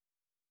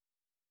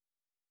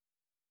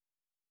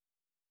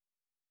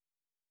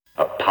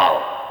A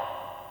power.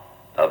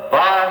 A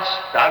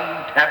vast,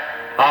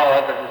 untapped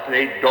power that has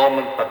laid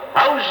dormant for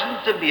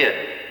thousands of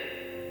years,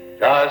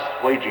 just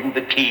waiting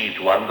the key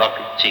to unlock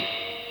its secret.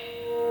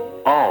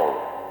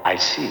 Oh, I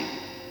see.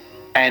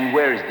 And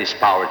where is this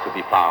power to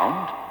be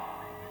found?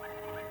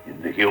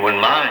 In the human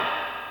mind.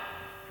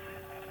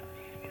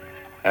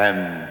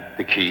 And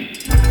the key?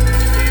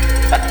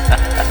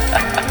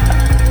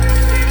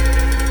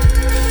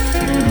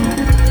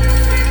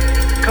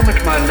 Come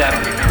into my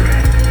laboratory.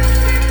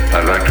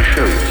 I'd like to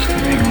show you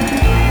something.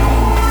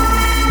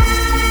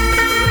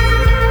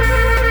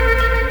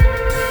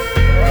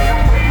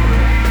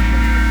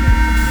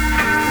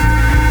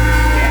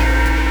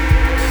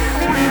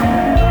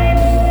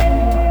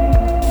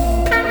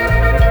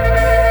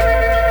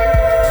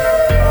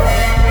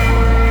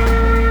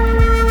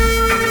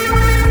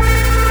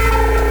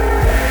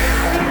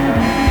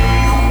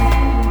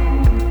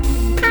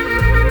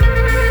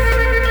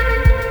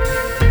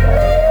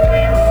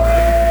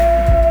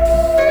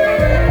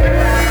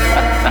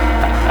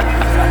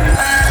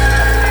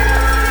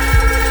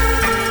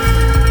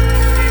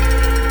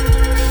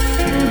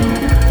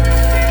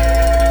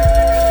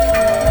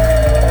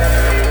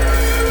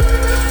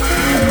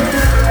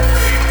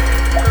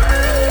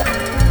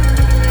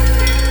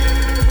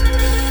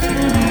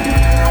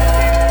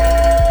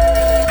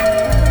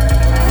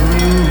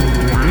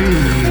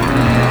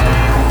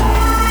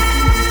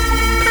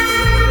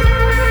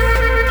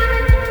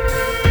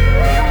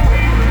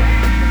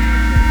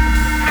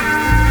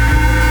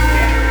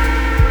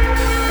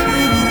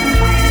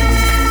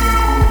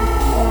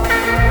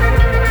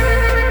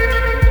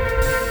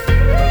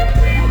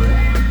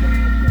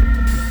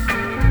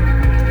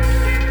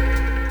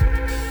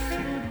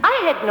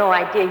 No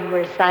idea you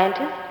were a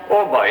scientist.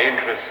 Oh, my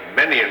interests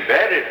many and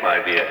varied,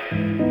 my dear.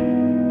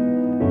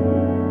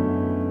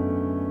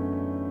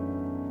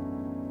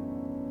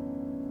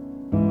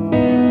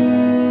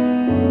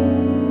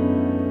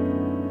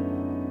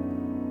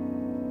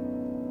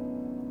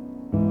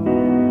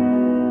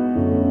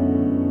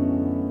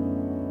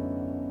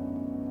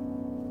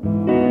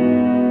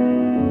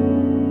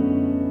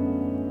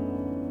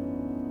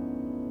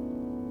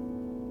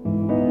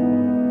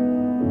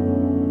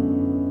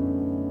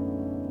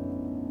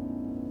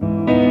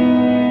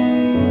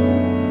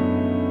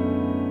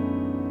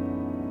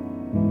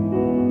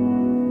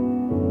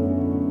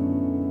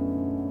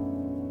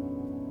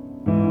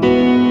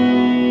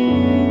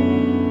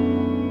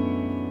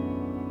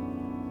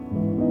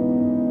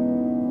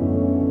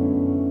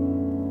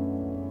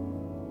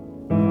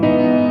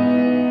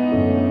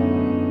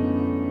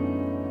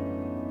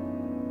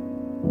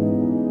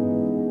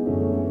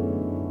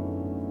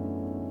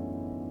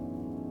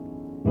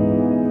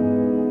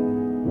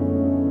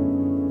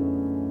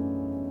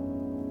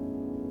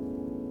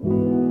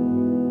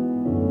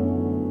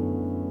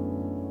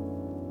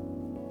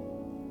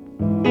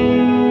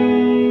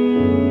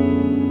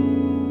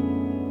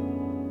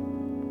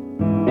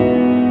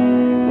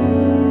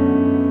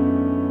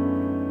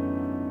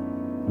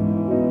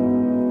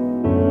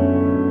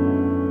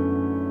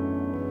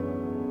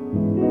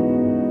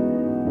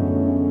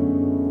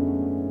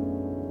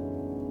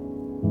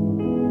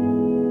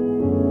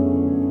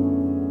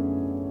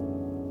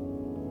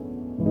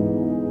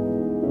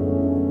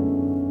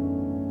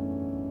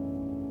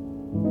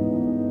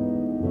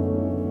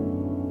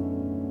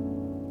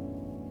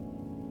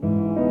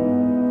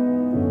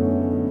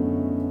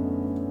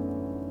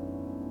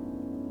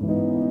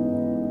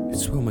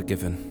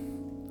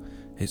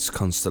 It's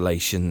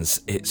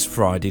Constellations, it's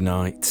Friday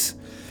night,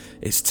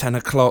 it's 10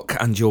 o'clock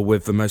and you're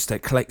with the most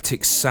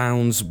eclectic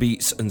sounds,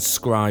 beats and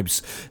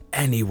scribes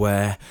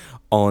anywhere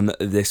on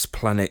this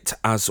planet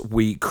as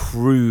we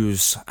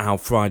cruise our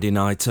Friday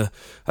night, a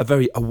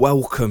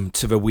welcome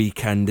to the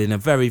weekend in a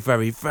very,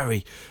 very,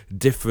 very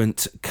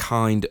different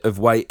kind of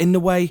way, in the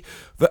way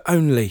that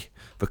only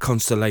the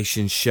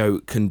Constellations show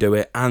can do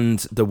it, and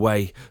the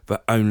way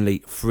that only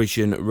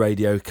Frisian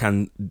Radio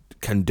can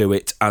do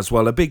it as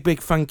well. A big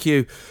thank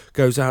you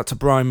goes out to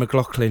Brian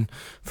McLaughlin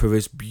for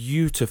his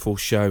beautiful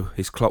show,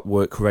 his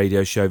Clockwork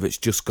Radio show that's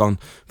just gone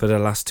for the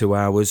last 2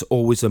 hours.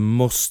 Always a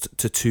must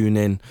to tune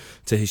in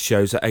to his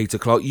shows at 8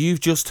 o'clock. You've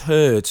just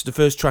heard the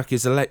first track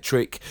is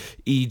Electric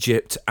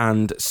Egypt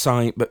and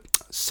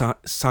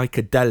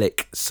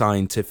Psychedelic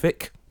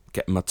Scientific.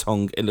 Getting my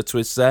tongue in a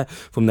twist there,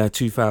 from their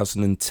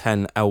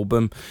 2010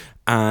 album,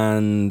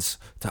 and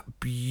that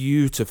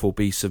beautiful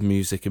piece of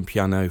music and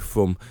piano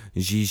from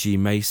Gigi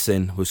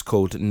Mason was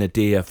called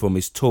Nadia, from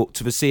his Talk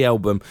to the Sea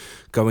album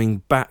going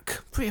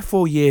back 3 or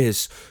 4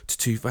 years to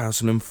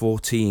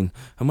 2014.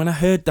 And when I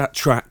heard that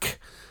track,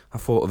 I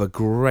thought of a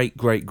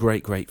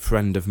great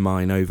friend of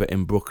mine over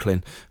in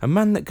Brooklyn, a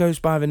man that goes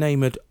by the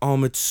name of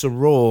Ahmed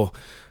Saror,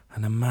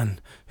 and a man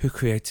who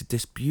created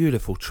this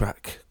beautiful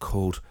track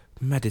called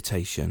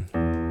Meditation.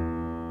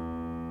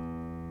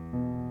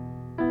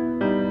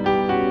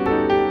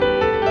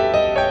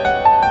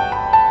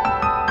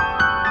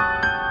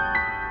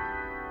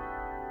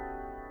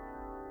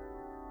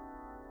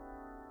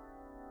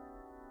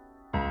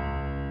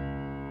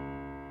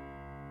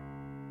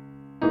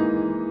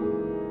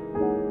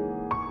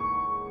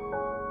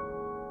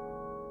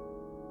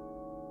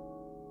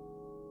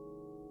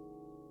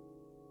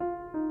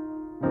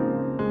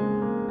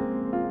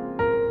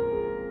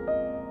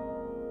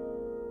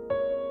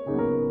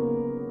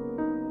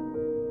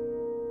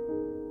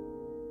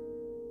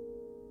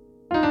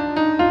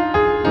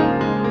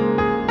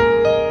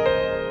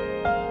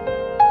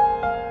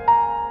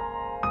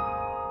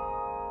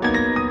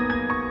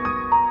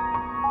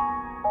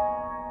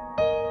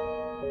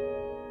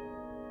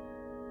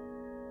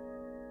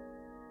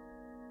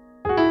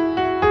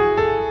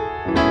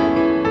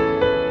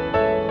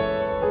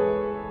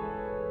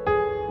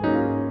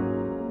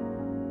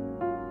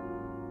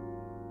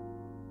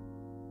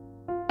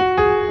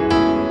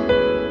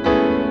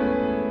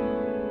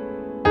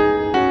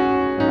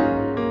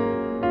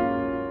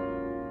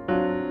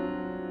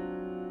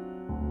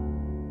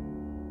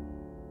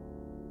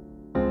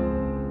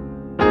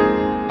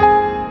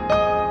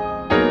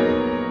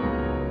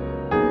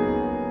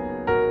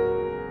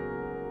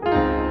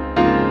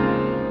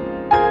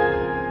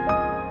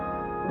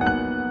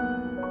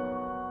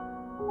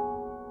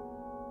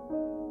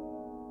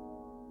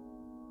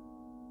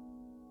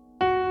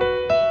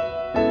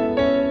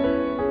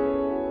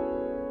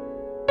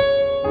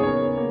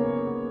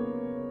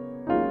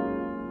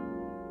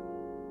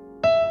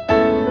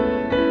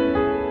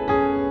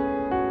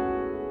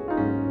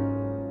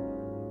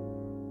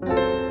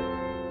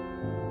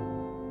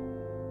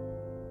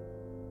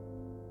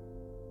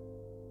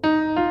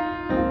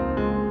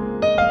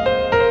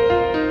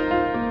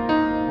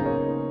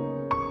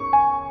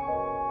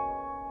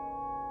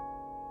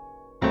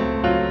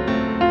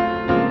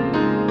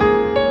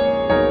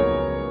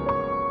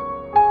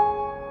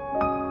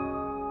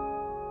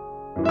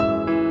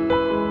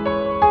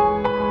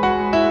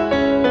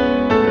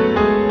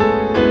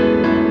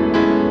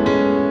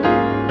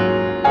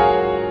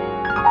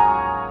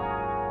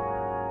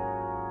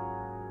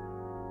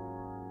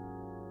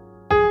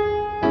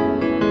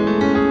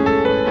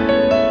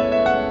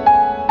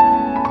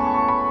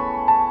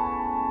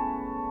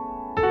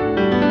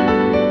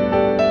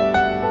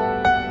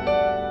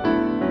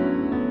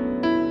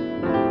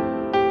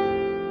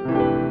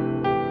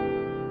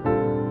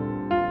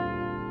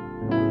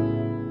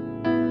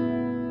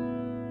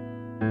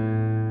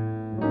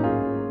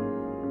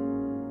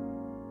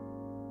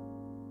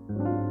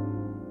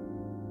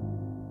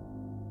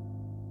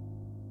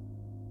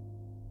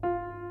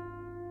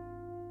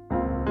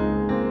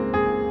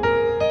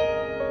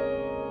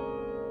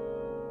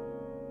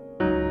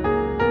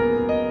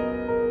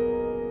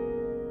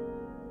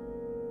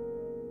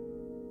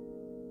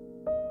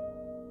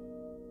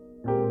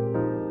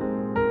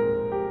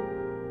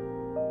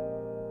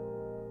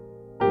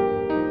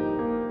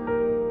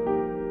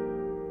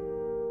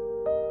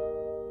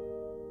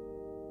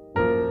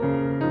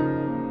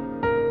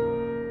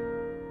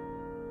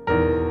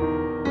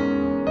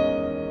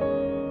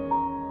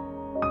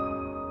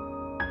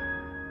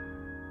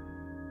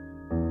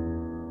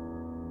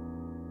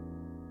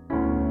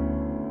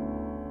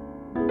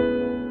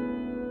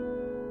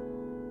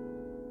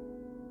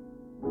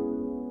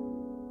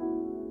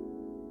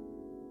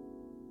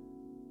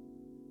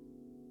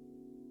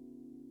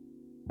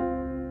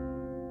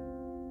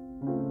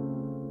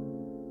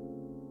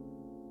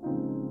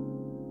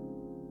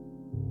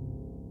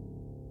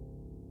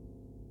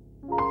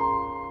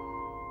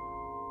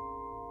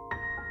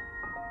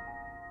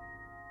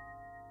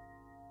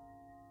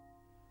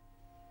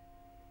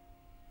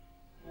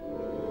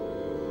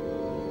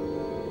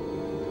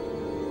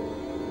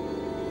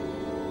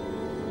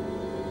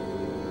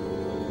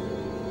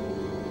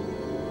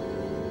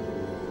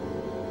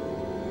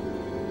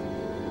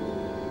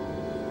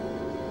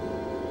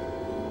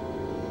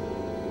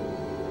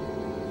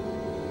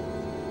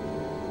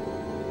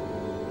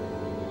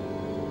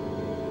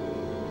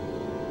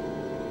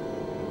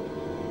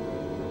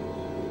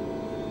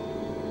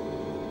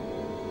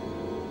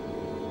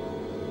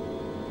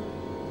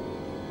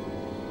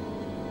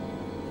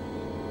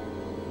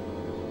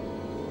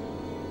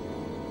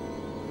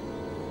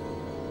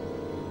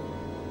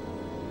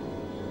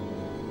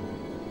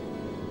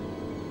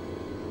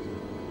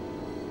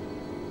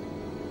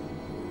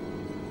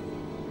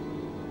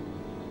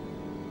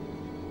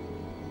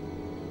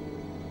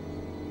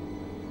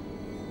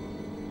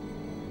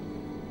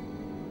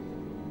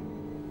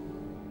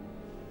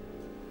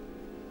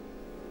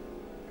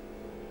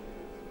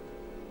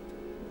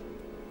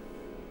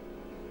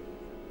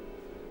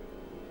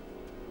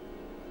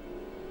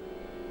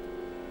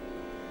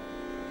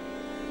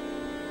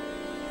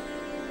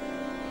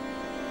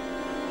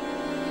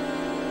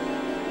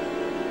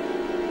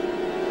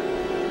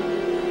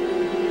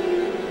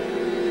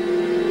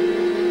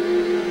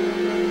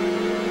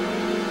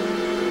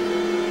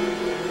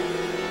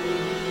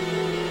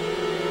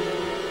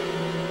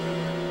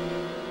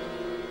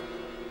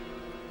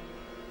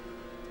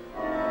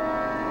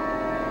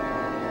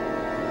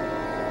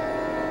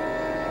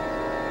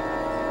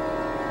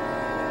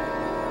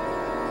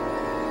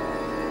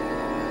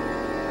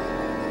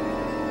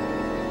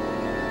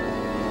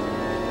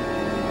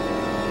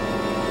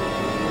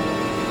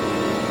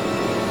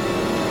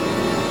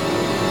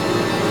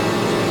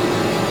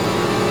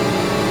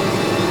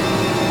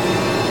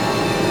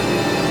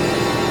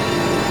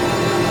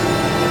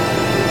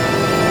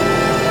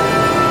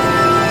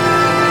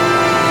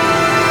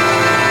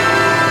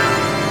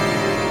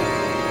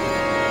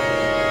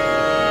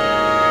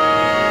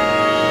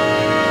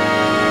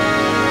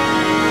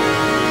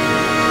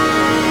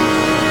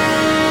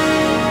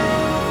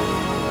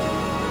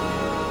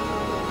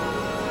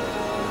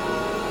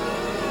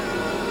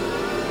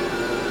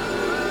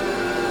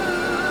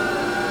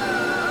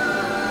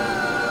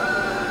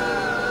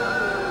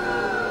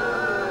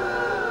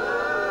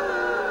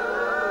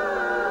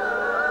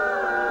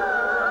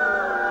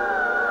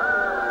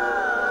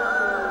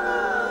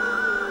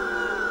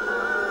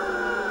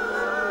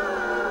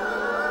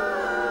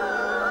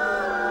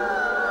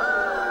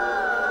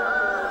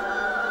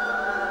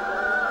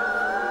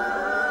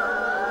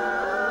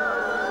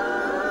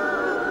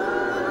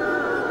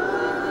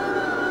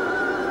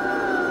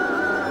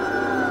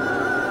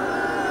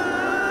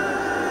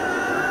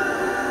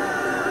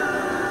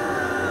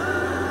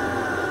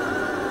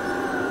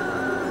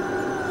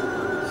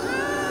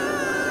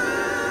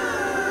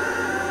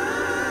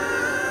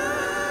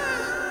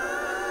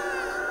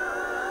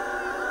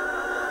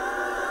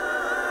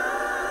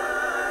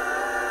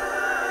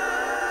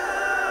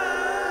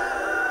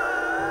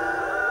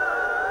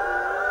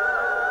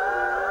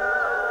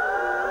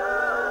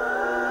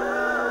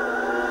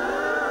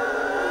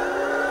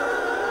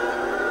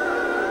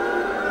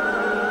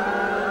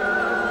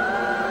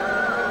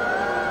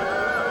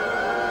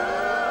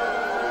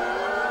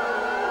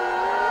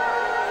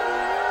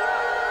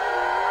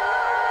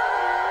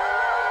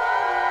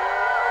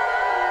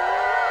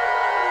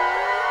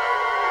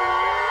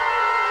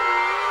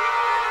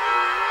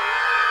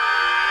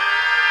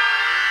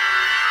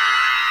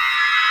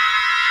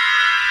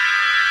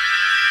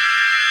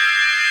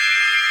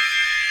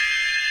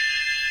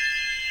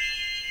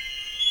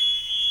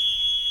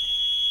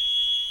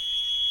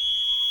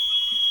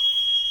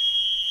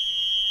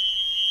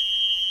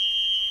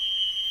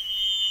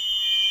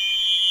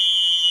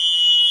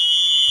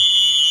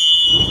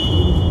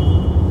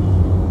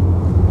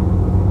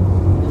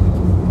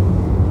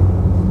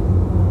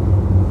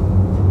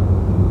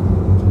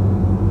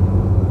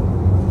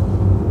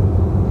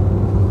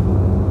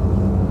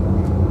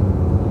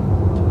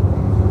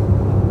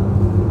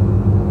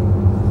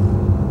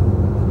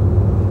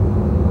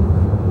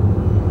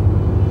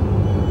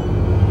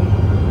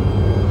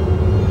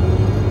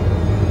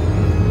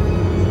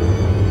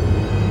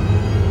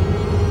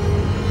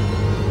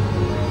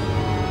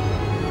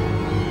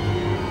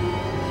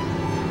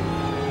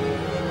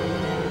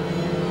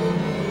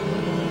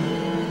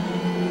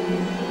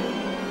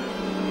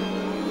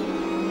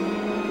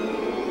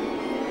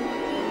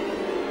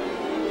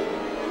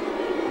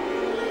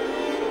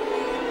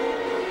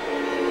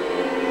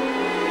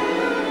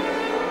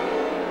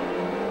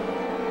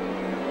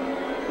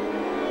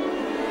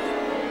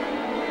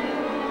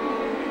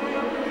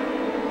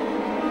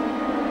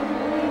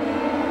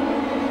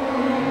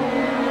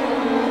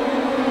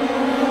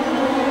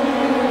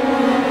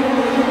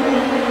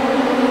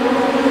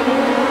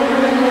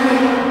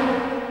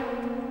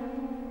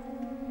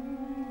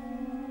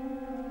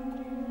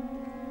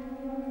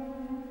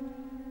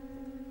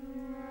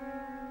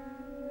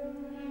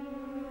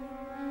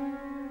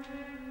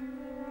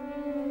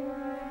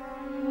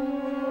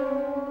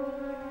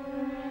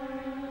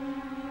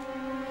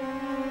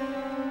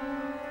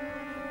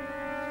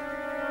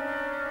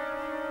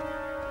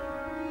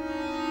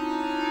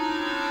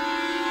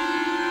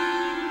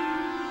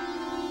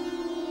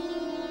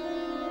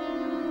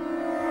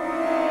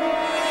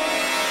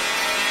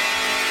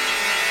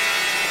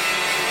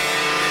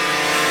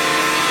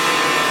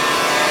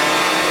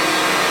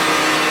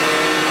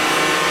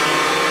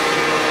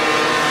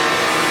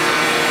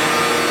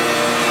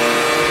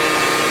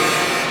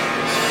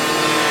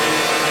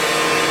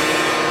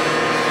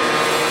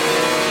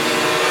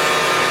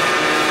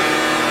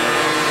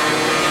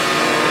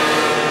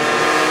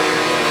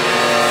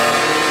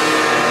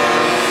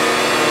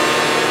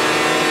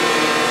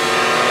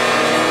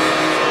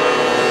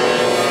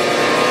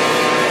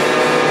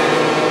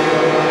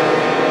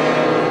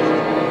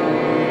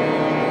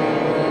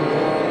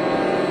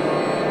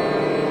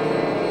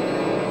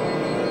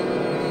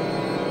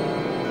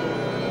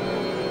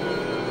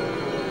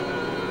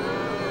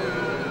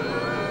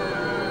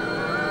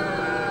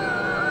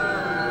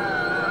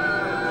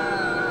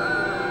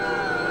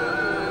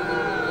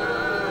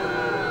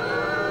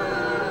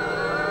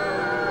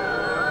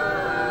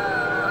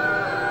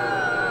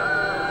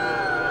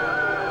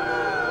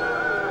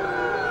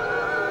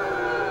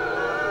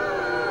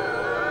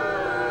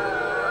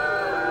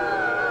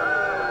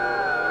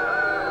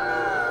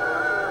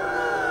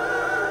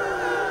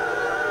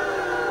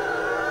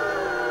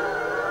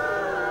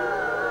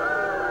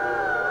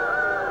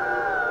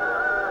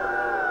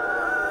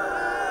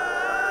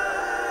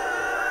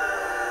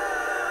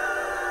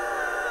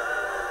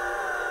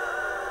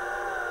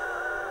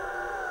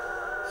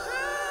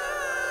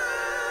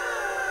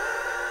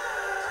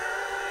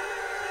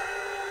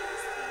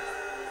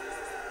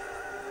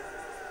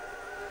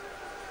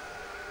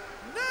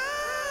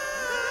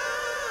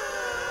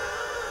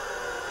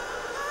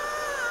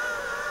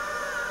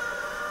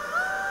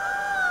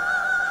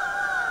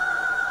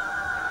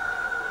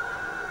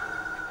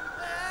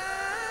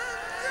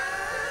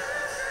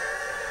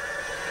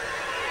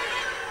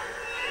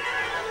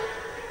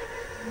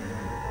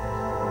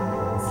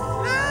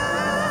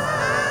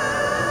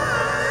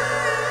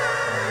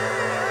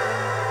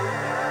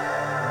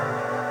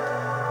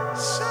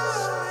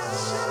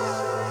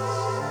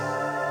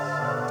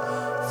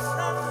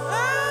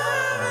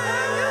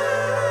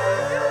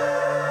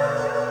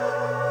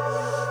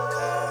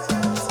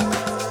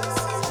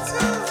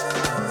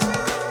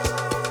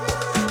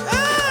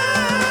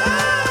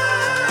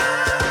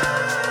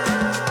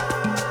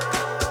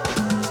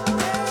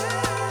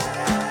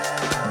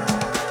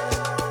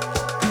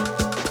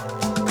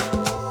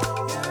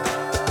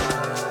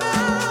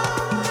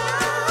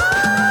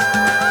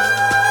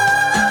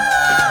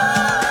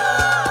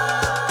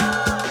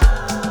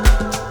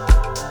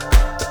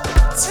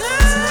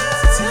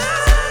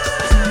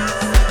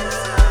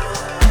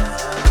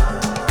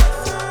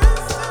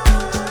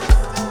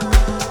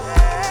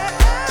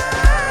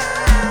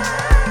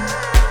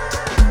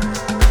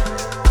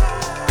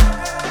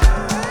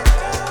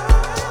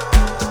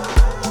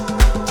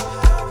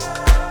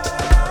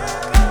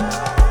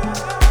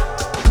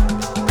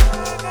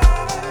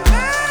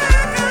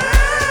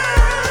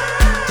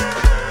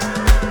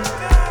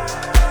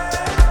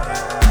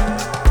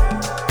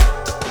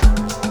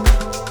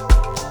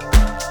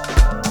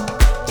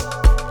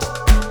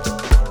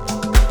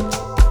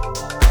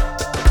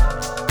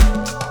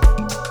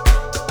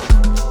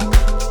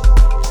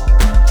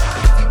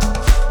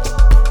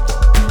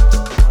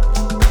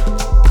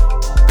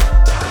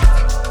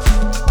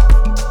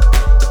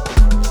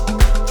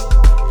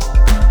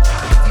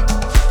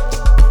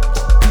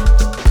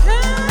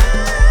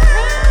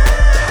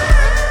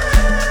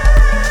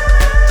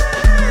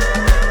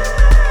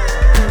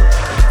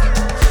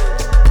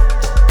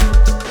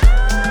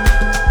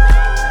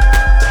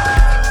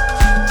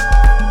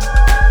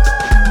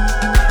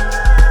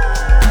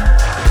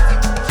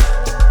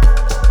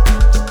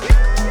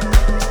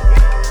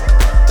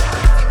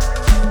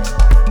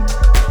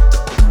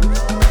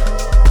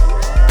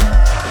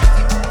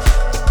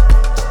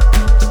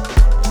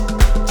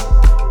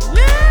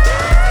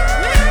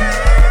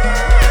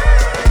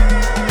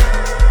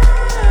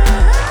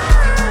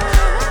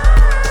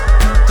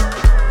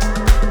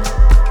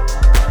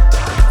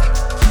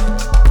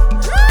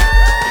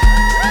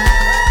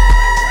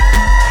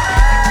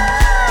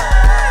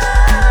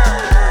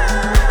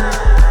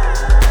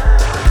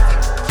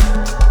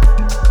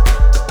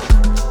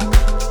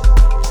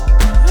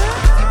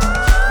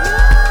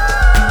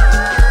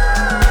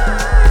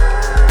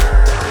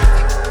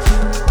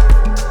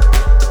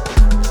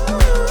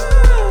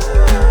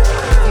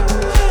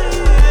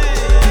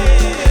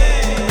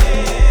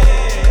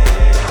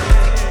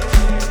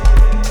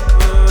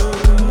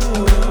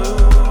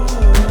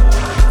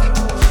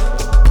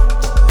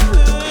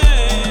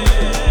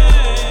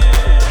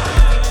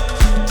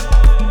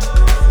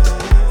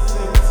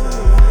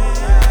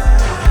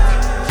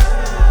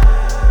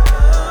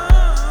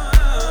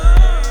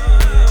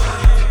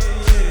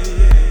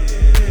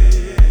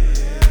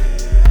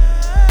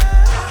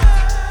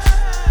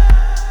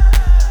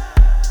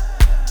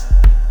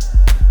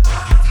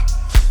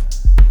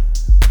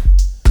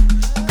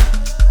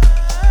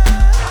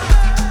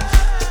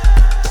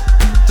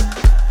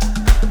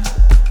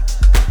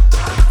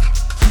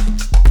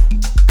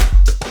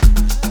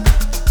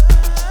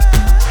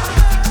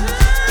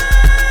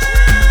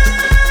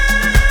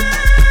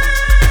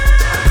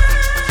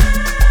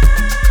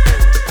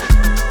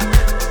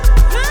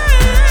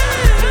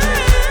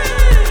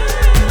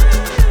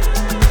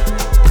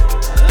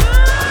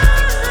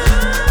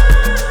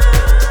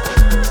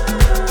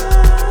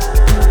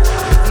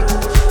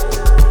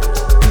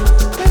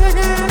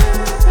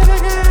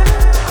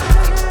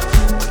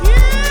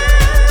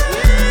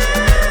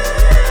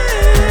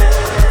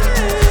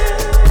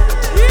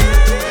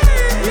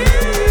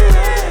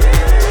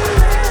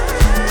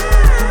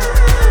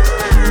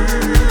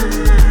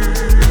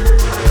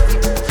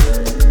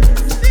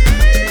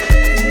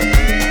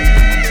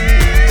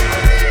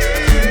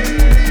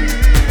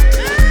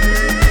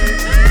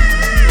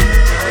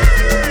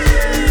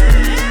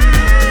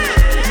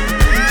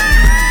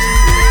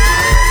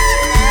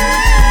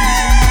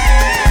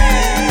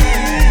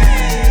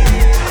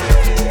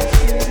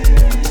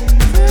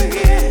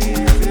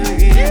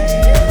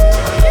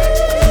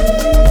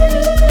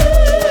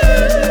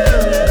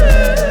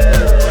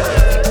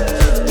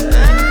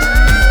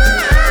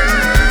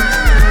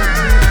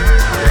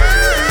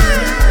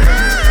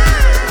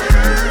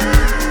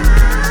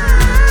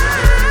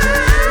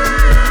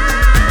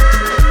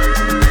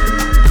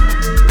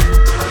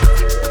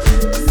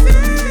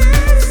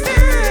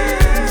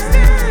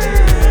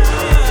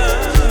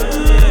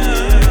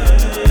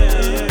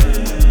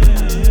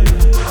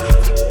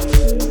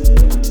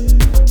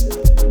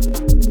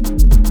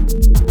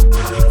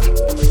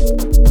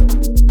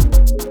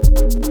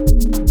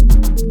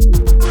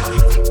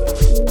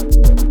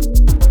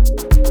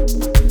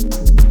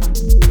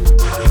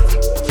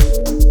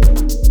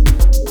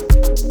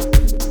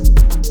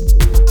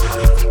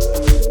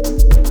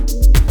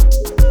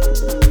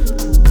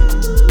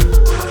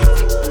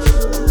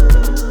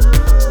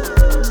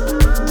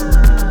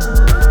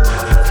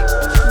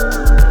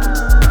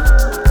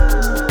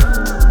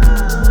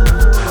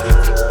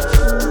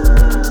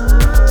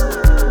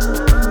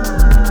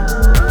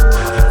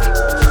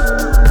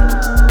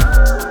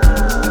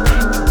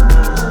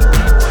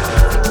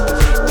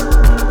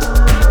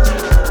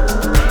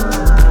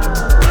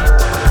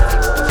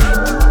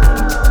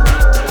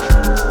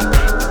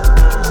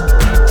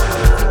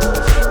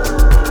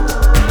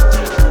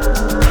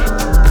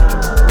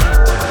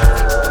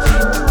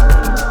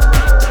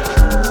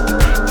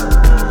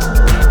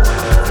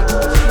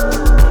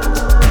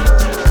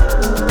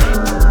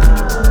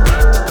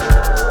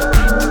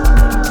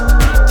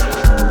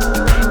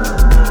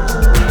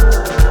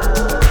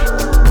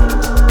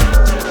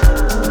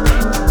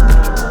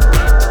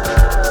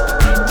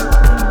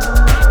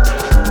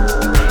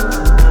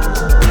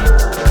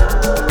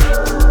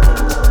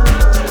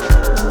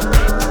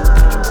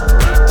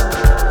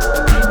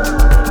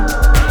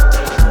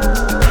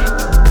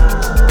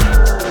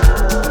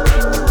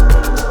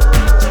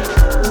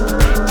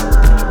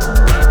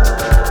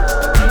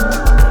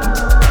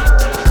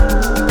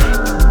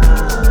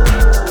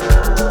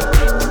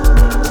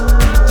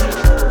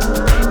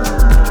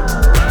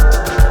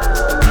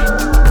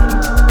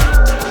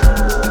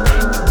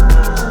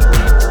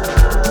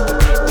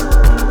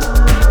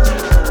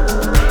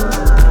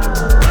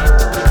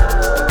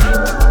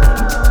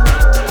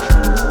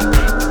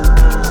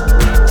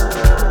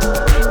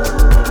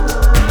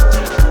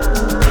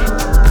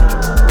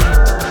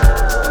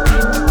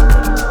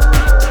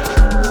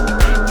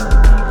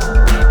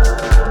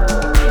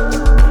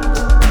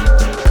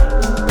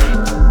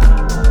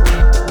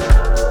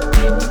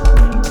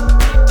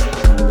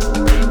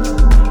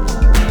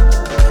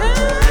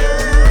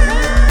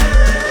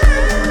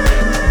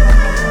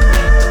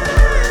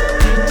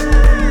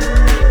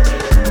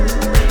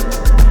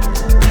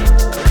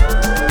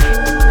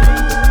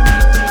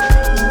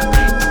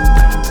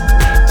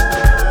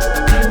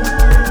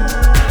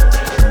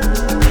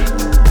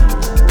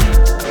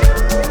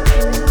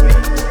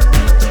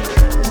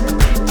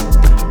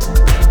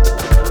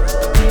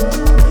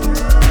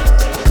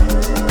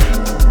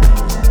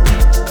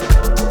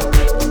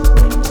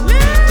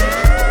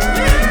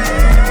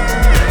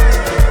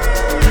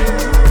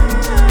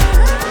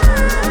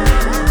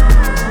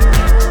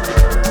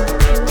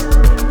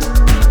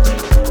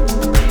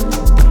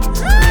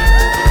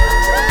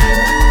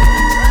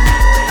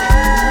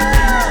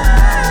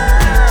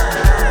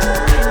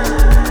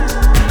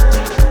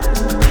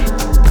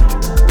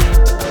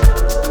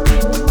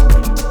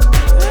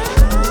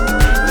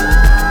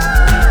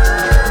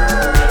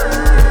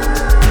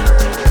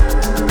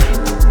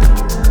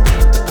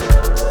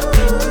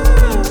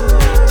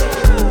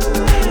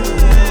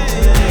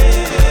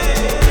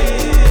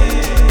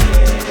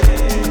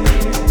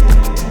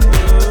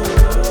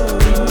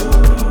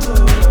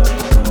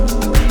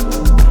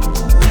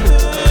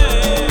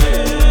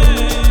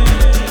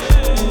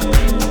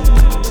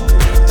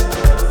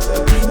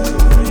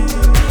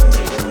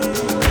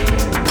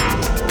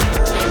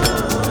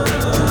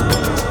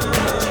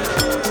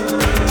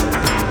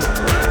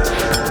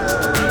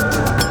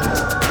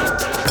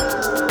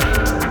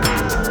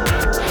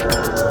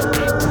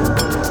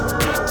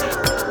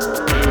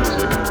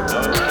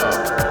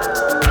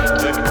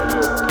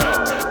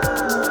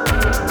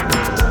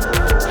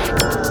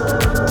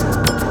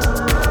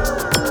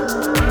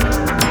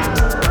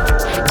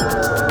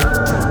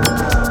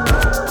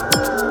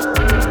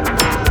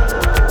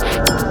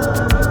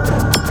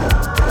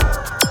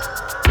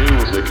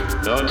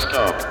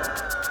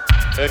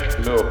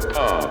 Techno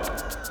pop.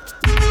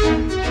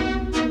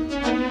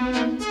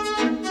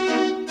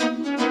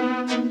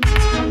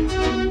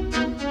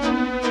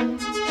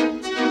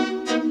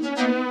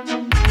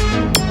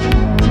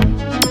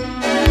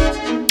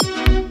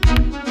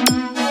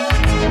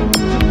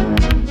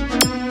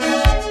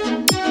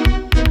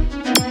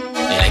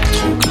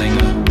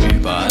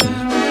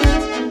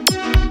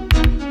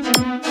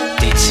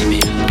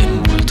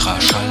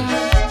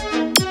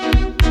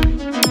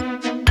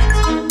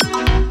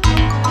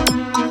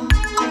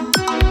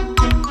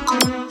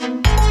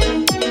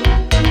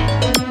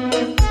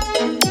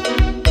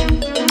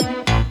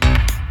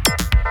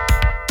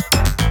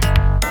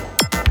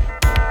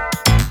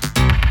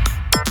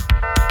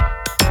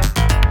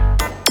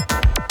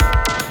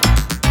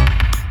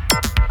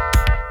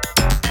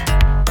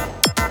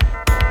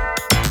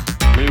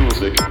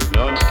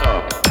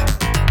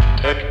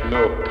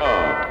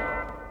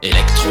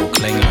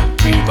 Elektroklänge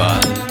überall,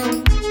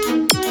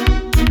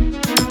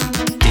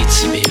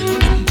 Dezibel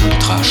im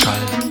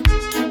Ultraschall.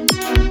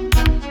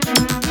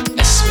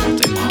 Es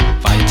wird immer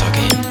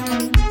weitergehen.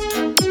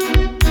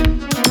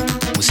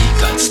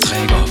 Musik als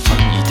Träger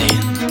von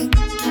Ideen.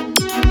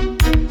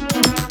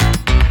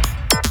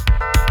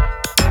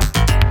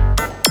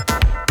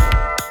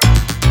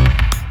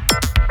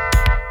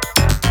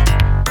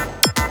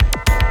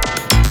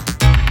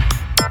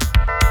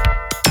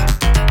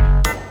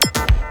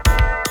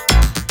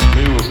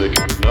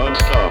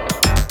 Non-stop.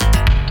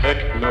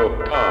 Techno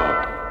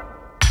pop.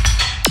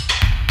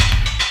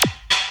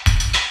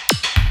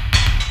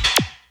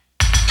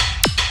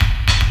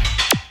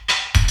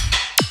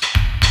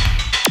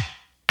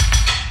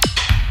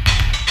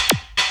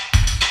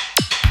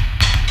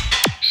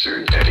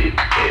 Synthetic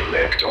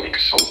electronic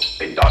sound,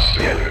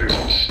 industrial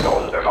rhythms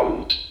all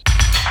around.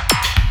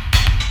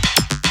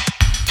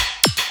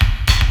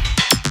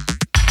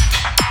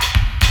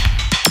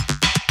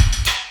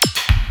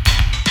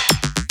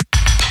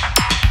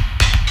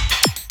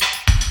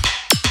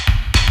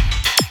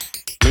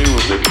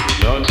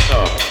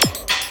 Non-stop.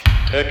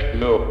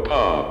 Techno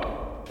pop.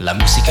 La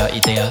música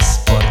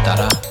ideas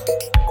portará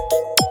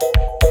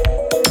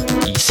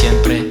y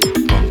siempre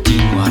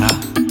continuará.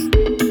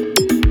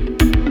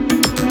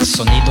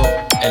 Sonido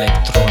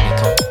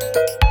electrónico,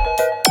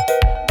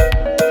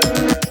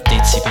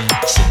 decibel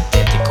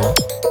sintético.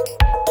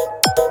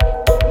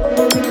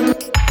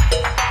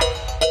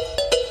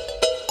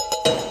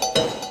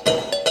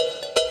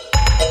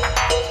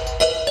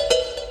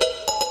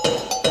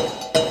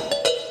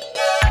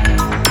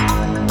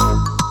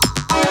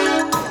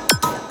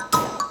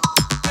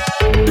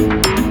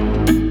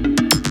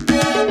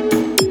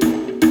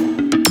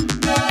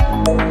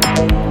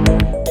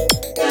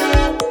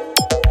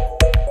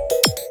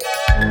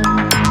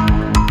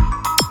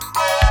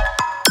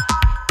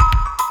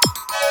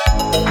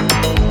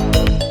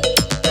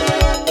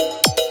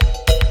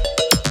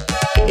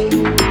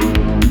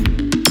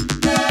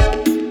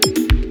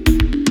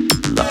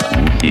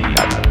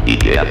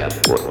 Ideas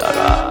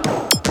portará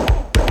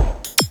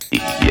y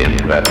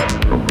siempre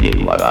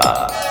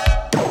continuará.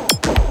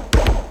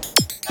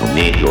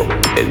 Sonido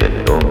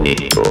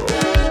electrónico,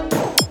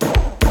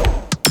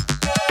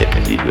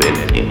 decibel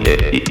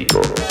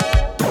sintético.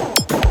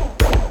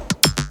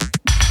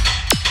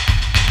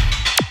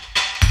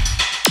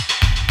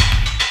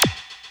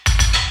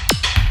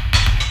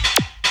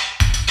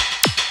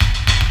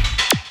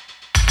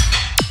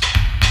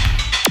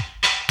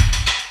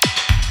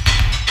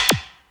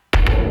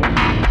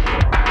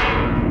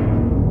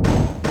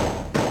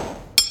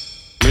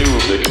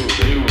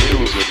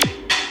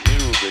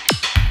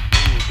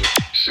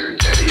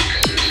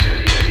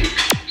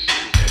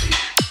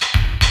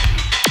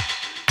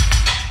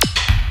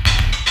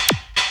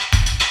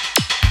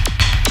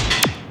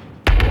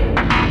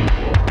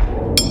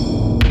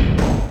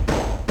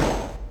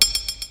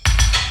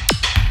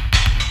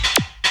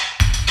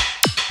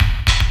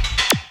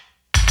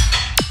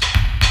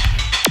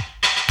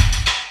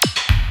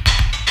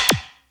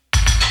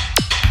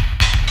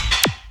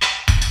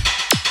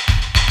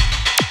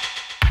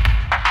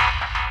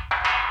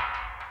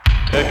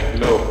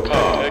 Techno pop.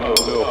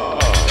 Techno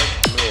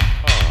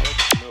pop.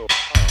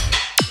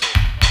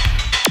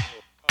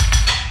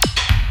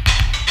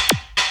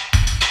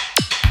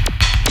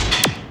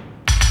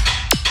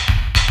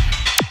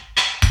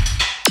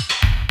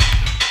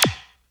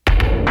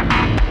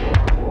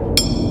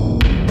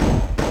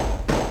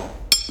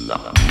 La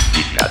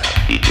música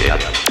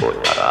ideas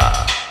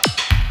portará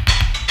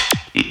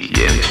y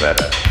siempre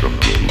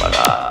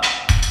continuará.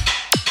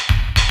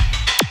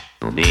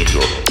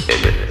 Sonido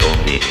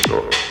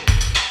electrónico,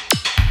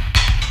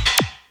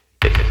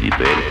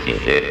 decibel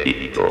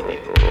sintético.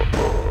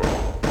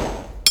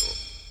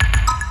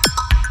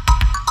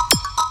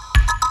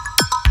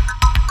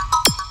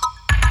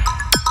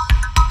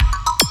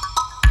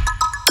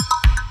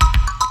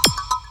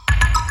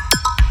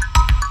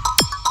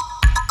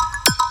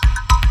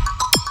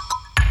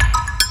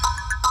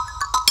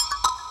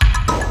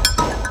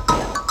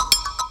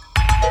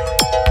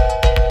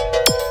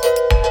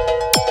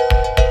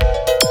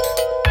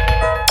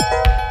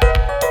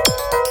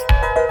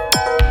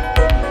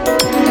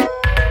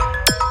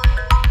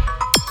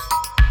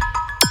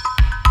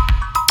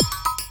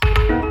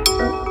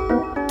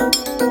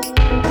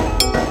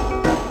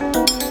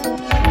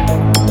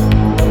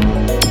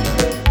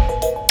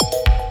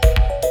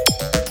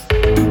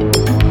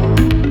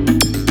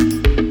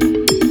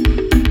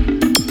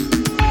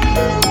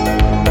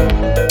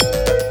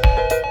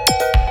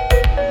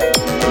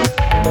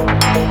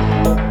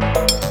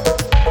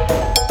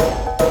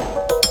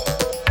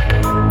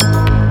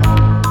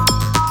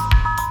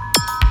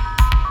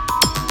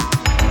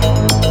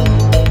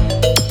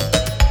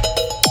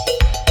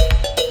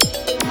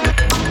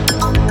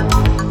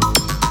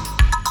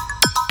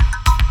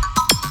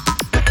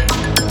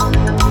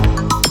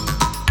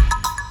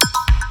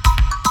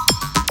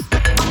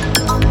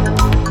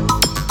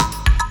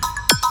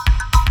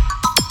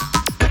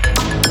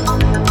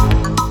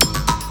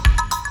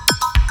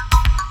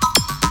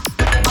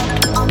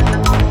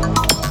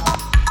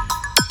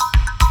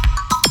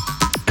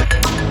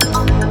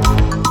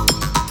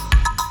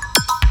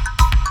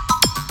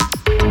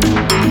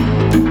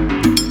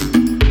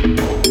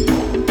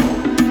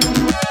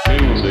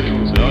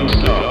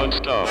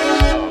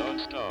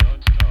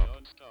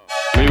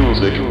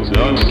 Music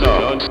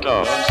non-stop.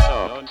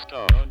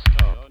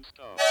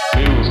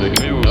 Music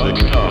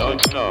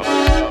non-stop.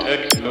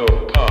 Techno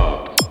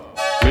pop.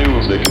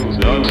 Music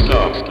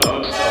non-stop.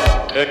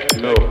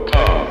 Techno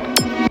pop.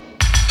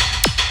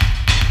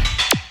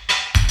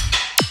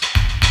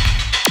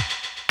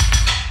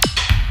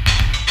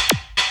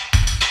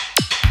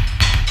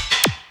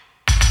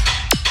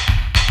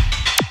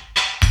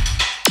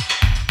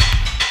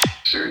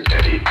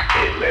 Synthetic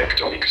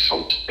electronic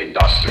sound,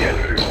 industrial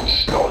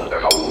rhythms all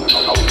around.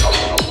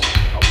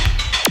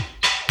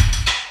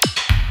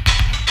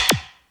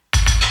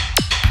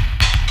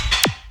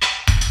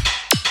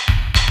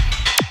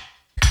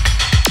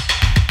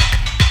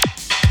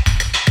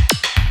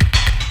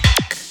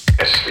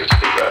 Es wird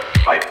immer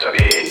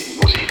weitergehen,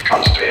 Musik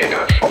als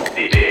Trainer von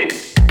Ideen.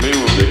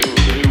 Music.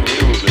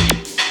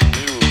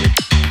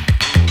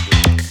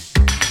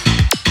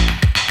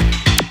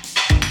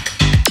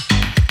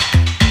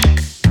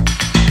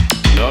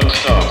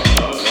 Non-stop.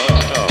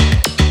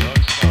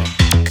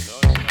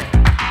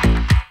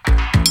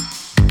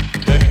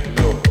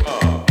 Techno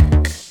pop.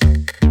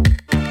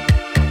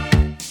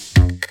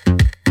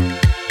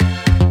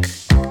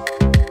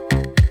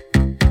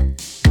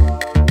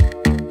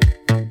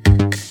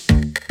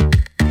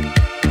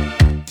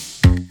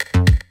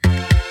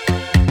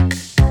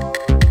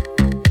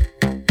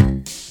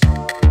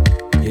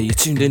 Yeah, you're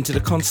tuned into the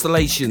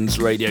Constellations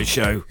radio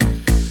show.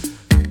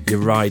 You're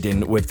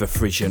riding with the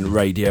Frisian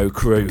radio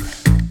crew.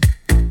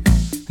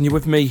 And you're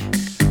with me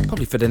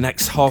probably for the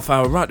next half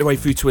hour, right the way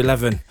through to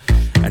 11,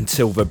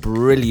 until the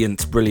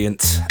brilliant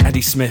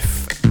Eddie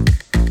Smith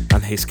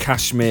and his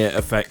Kashmir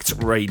Effect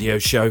radio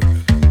show.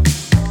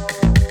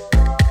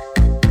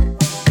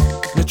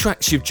 The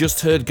tracks you've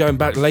just heard going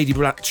back, Lady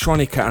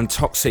Blacktronica and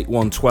Toxic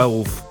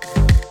 112.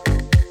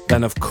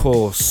 Then of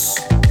course,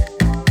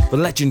 the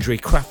legendary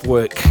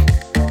Kraftwerk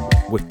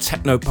with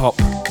techno-pop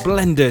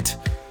blended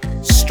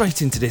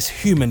straight into this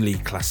humanly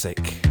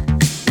classic.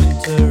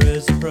 Winter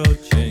is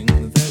approaching,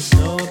 there's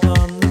snow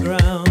upon the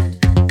ground.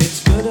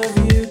 It's good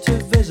of you to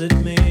visit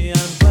me,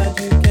 I'm glad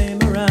you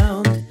came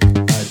around.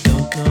 I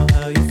don't know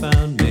how you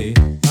found me,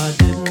 I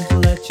didn't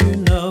let you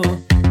know.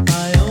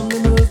 I only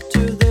moved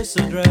to this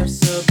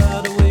address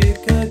about a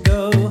week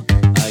ago.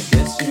 I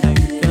guess you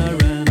think I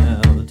ran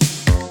out,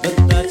 but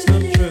that's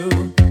not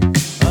true.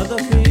 Other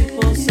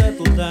people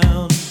settle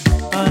down,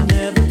 I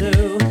never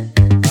do.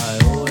 I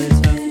always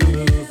have to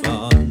move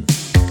on,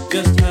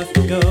 just have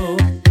to go.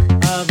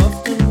 I've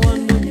often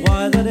wondered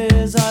why that is.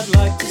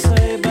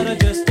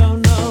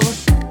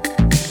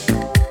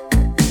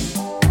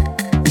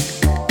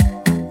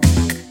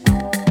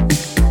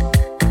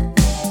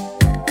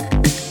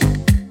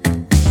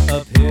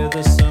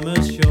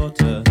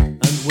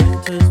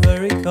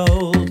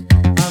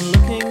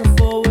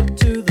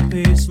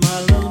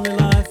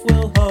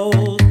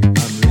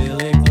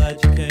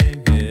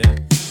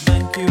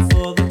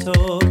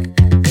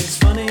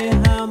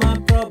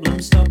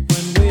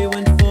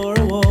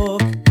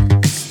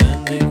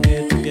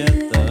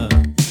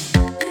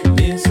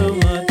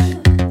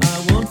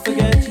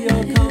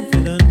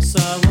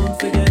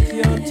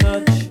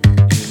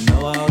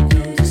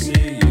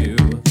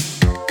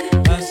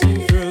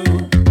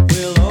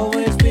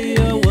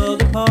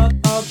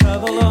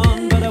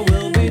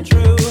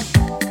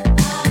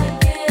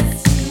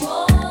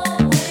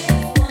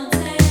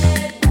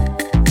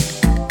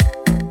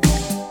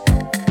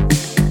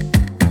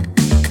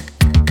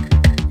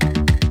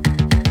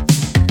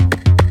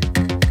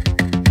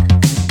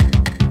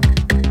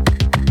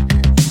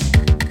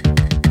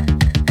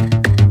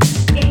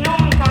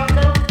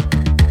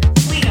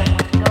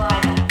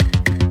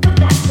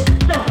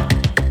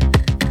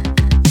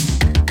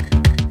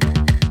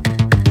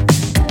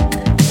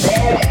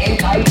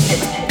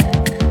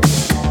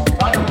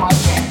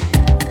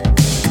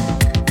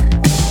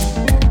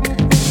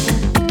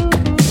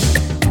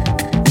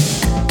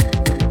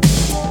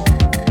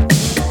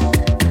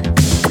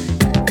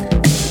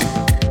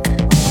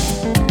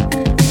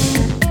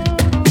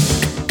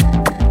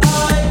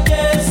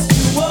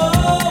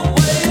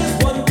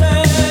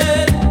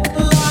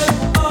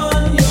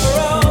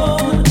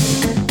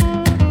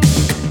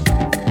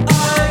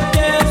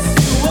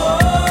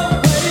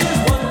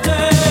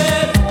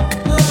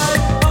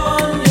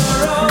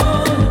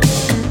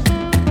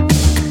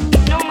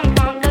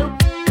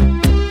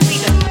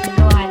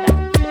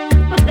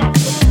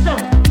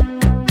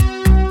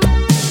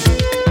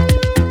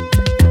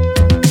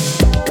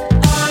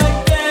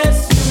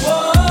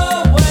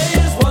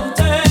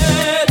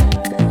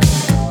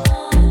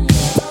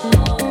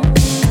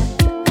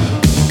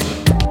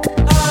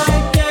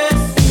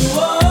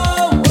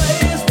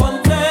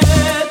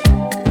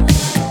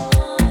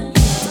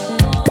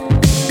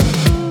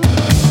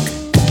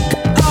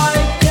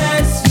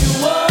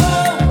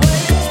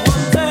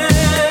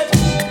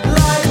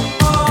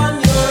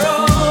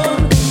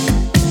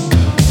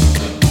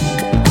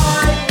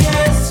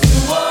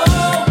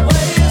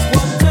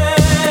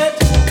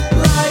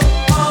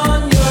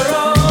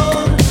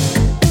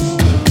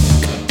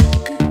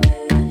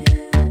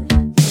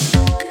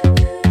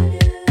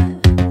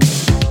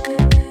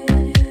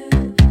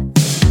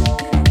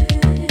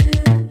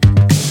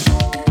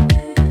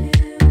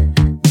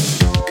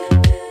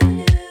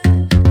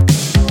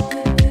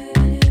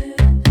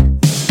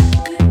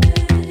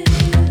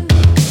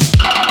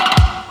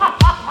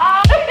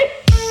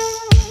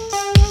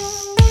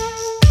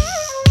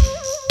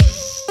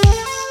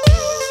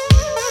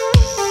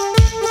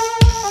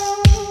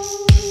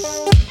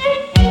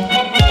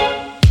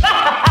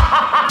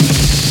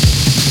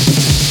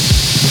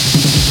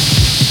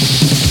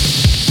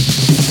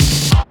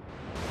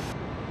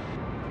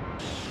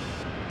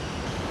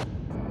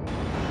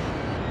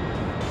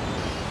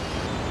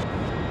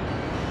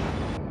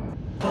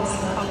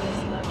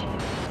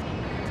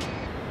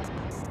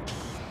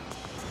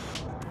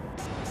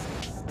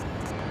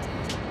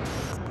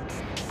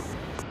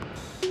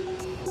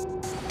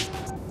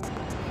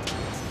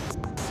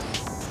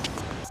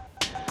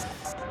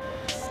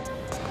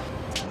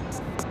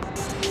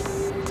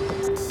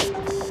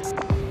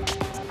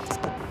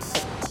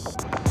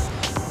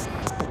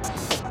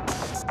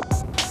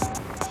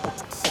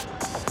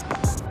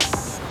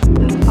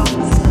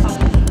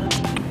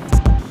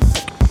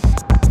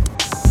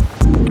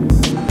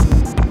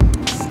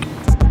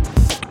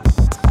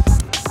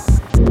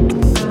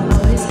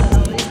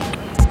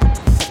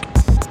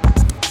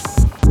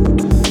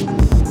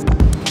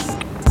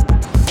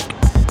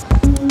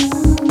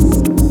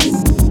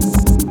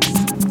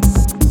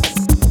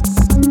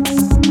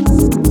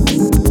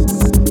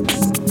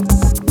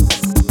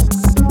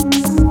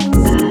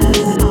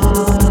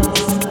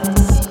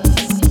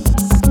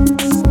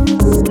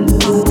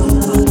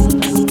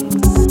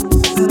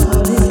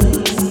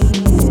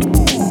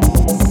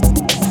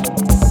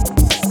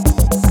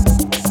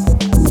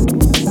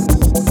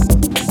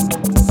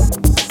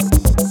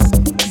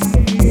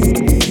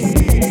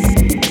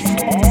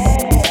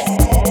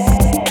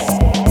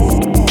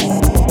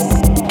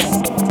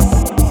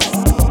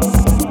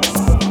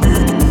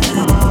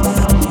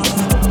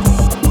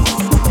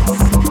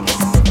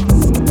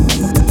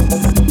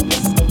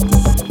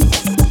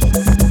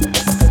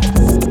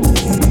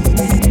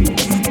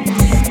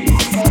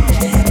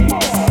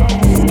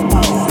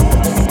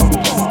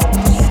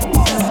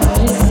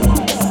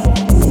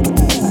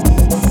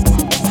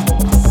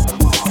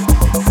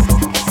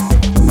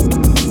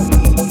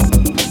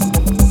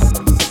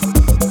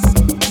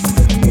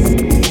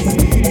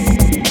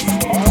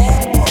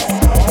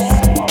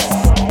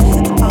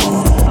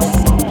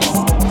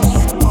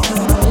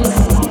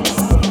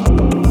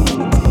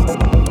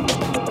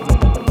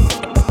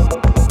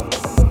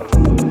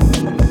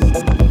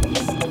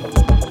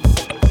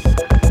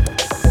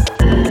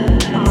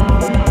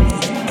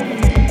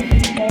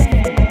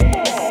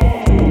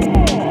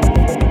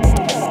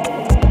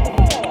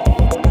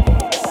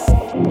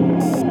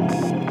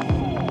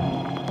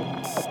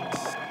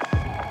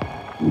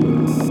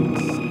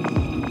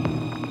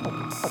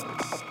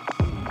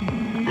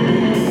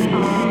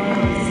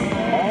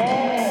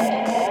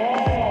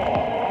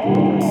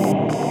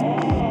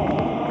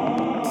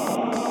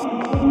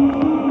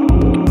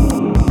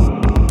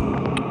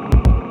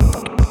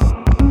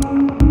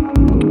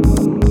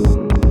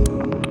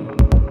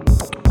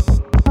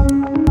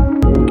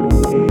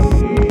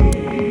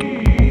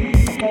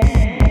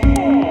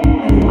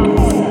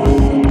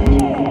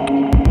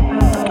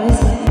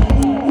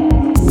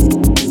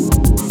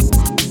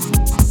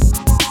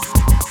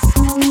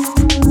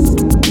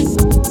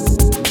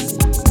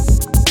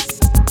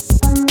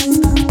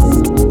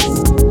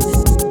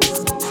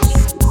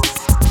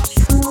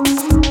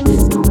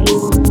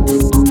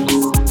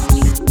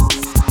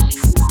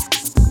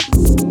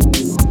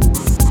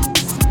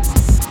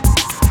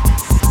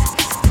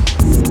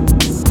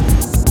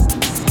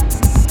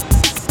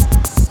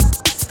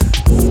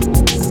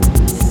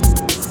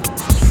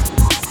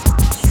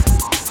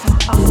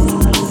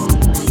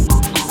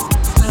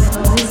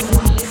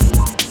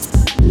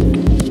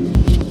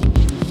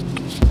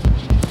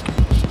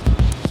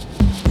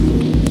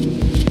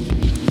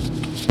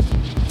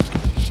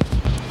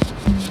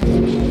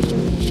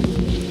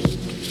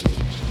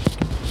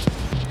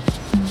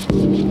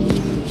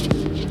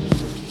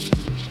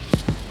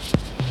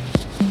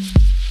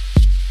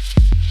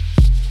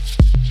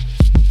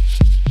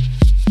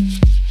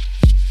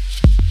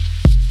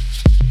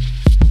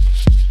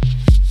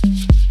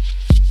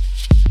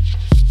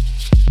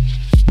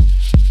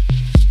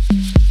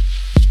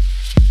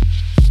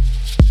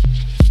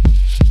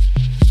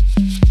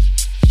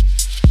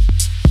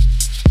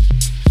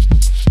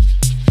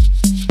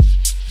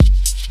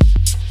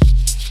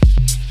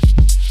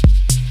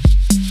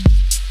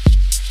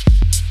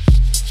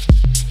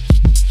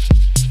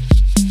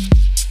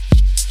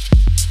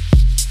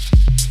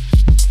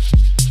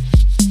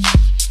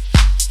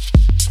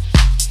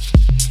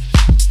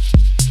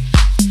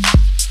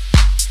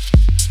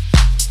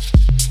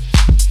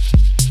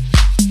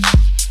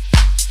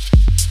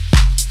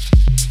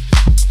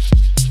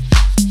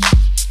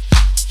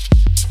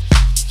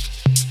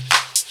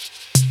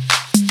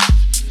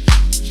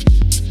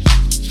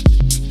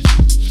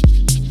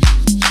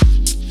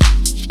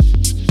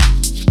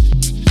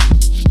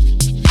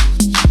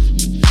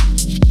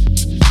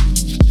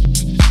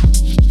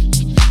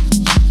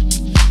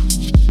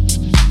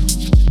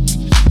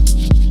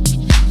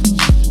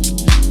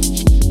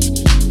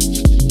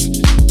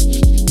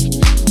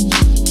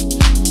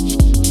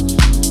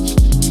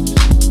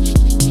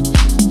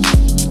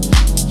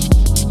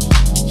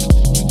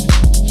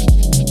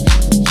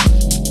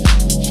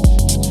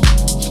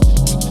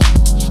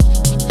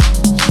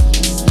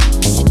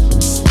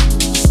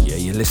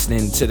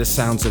 To the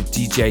sounds of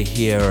DJ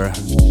Here,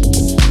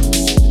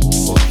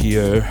 or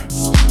Here,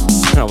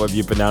 however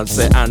you pronounce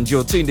it, and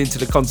you're tuned into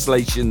the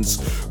Constellations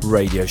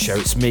radio show.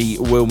 It's me,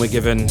 Will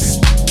McGivern,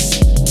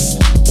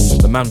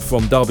 the man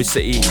from Derby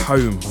City,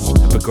 home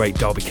of the great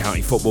Derby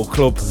County Football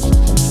Club.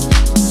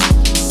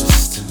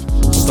 Just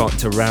starting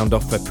to round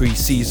off their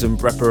pre-season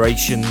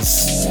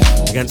preparations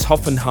against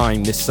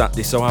Hoffenheim this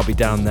Saturday, so I'll be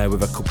down there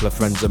with a couple of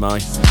friends of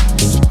mine,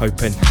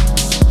 hoping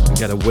to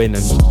get a win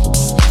and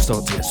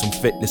start to get some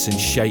fitness and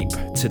shape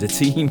to the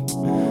team.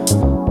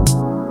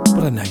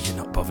 But I know you're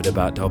not bothered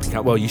about Derby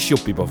County. Well, you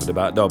should be bothered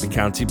about Derby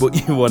County,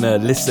 but you want to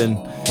listen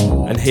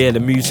and hear the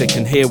music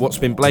and hear what's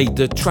been played.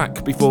 The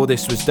track before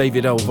this was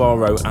David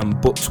Alvaro and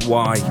But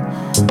Why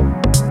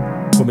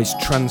from his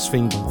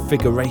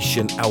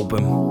Transfiguration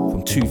album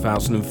from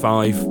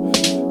 2005,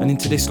 and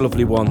into this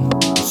lovely one,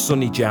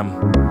 Sunny Jam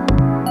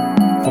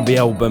from the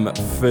album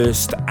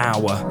First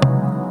Hour.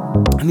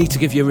 I need to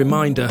give you a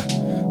reminder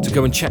to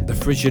go and check the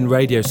Frisian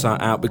radio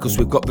site out, because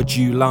we've got the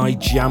July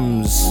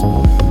Jams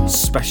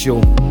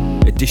special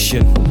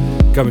edition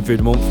going through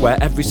the month,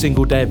 where every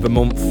single day of the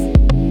month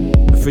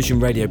a Frisian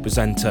radio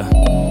presenter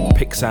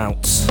picks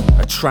out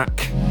a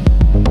track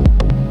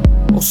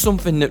or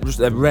something that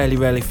they're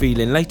really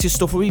feeling, latest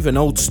stuff or even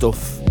old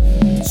stuff.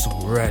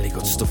 Some really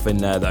good stuff in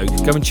there though.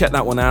 Go and check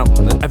that one out.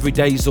 Every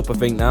day's up, I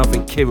think now. I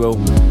think Kirill,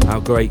 our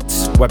great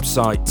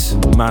website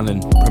man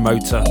and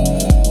promoter,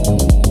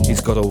 he's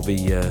got all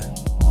the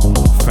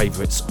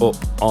favourites up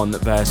on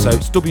there, so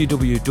it's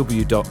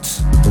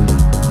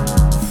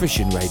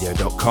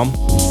www.frisianradio.com.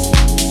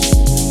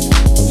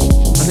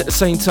 And at the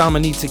same time, I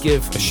need to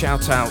give a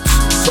shout out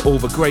to all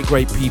the great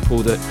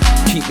people that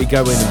keep me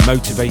going and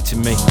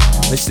motivating me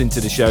listening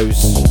to the shows,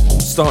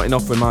 starting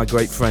off with my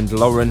great friend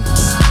Lauren.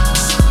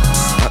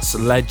 That's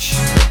Ledge,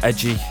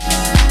 Edgy,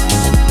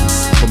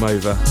 come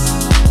over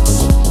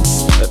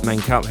at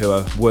Main Camp, who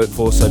I work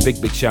for, so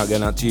big shout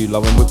going out to you,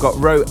 Lauren. We've got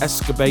Ro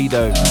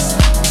Escobedo,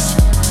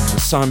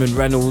 Simon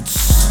Reynolds,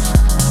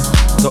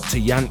 Dr.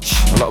 Yanch.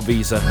 A lot of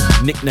these are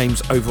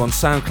nicknames over on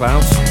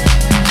SoundCloud.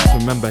 So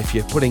remember, if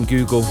you put in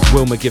Google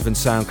Will McGivern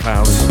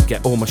SoundCloud, you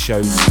get all my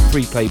shows,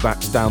 free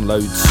playbacks,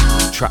 downloads,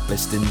 track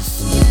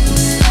listings.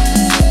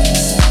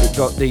 We've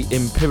got the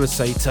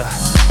Imperator,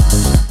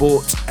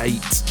 Bought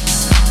 8,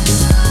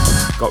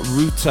 got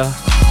Router,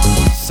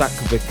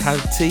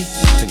 Sakvikati,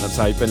 I think that's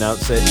how you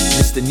pronounce it,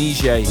 Mr.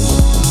 Nije,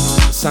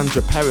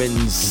 Sandra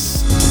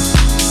Perrins,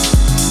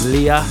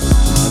 Leah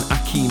and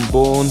Akeem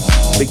Bourne.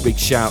 Big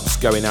shouts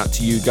going out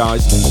to you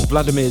guys.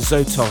 Vladimir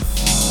Zotov,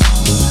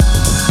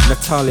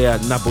 Natalia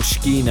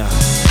Naboshkina,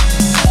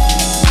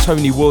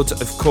 Tony Wood,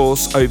 of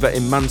course, over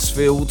in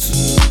Mansfield,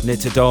 near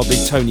to Derby,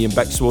 Tony and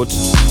Bexwood.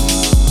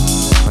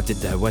 I did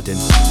their wedding.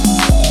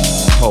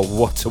 Oh,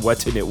 what a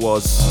wedding it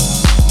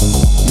was.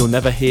 You'll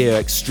never hear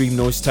Extreme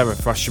Noise Terror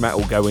thrash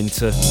metal go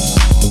into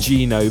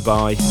Gino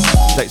by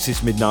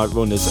Texas Midnight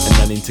Runners and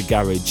then into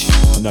Garage.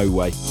 No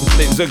way.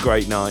 It was a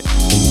great night.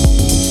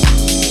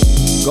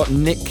 Got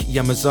Nick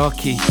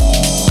Yamazaki,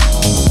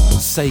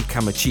 Sei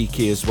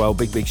Kamachiki as well.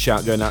 Big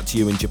shout going out to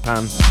you in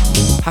Japan.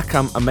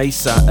 Hakam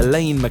Amesa,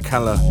 Elaine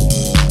McCullough.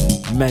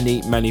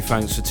 Many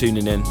thanks for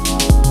tuning in.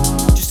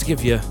 Just to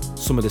give you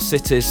some of the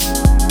cities,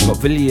 we've got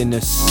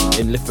Vilnius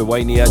in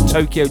Lithuania,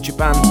 Tokyo,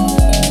 Japan,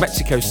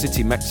 Mexico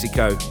City,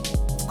 Mexico,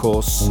 of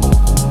course,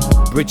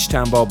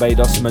 Bridgetown,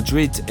 Barbados,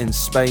 Madrid in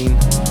Spain,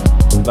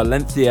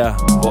 Valencia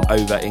or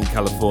over in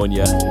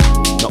California,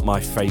 not my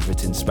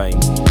favourite in Spain,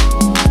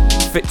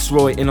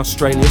 Fitzroy in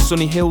Australia,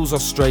 Sunny Hills,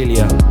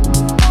 Australia,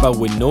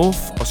 Belwyn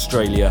North,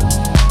 Australia,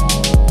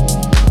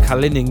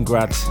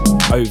 Kaliningrad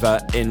over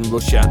in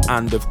Russia,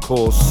 and of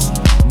course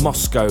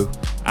Moscow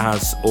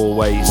as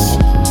always.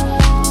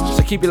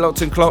 So keep it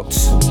locked and clocked,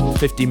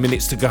 15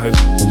 minutes to go,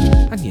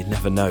 and you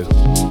never know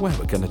where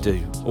we're going to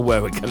do or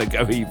where we're going to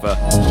go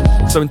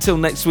either. So until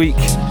next week,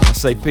 I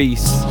say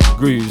peace,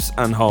 grooves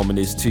and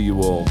harmonies to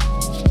you all.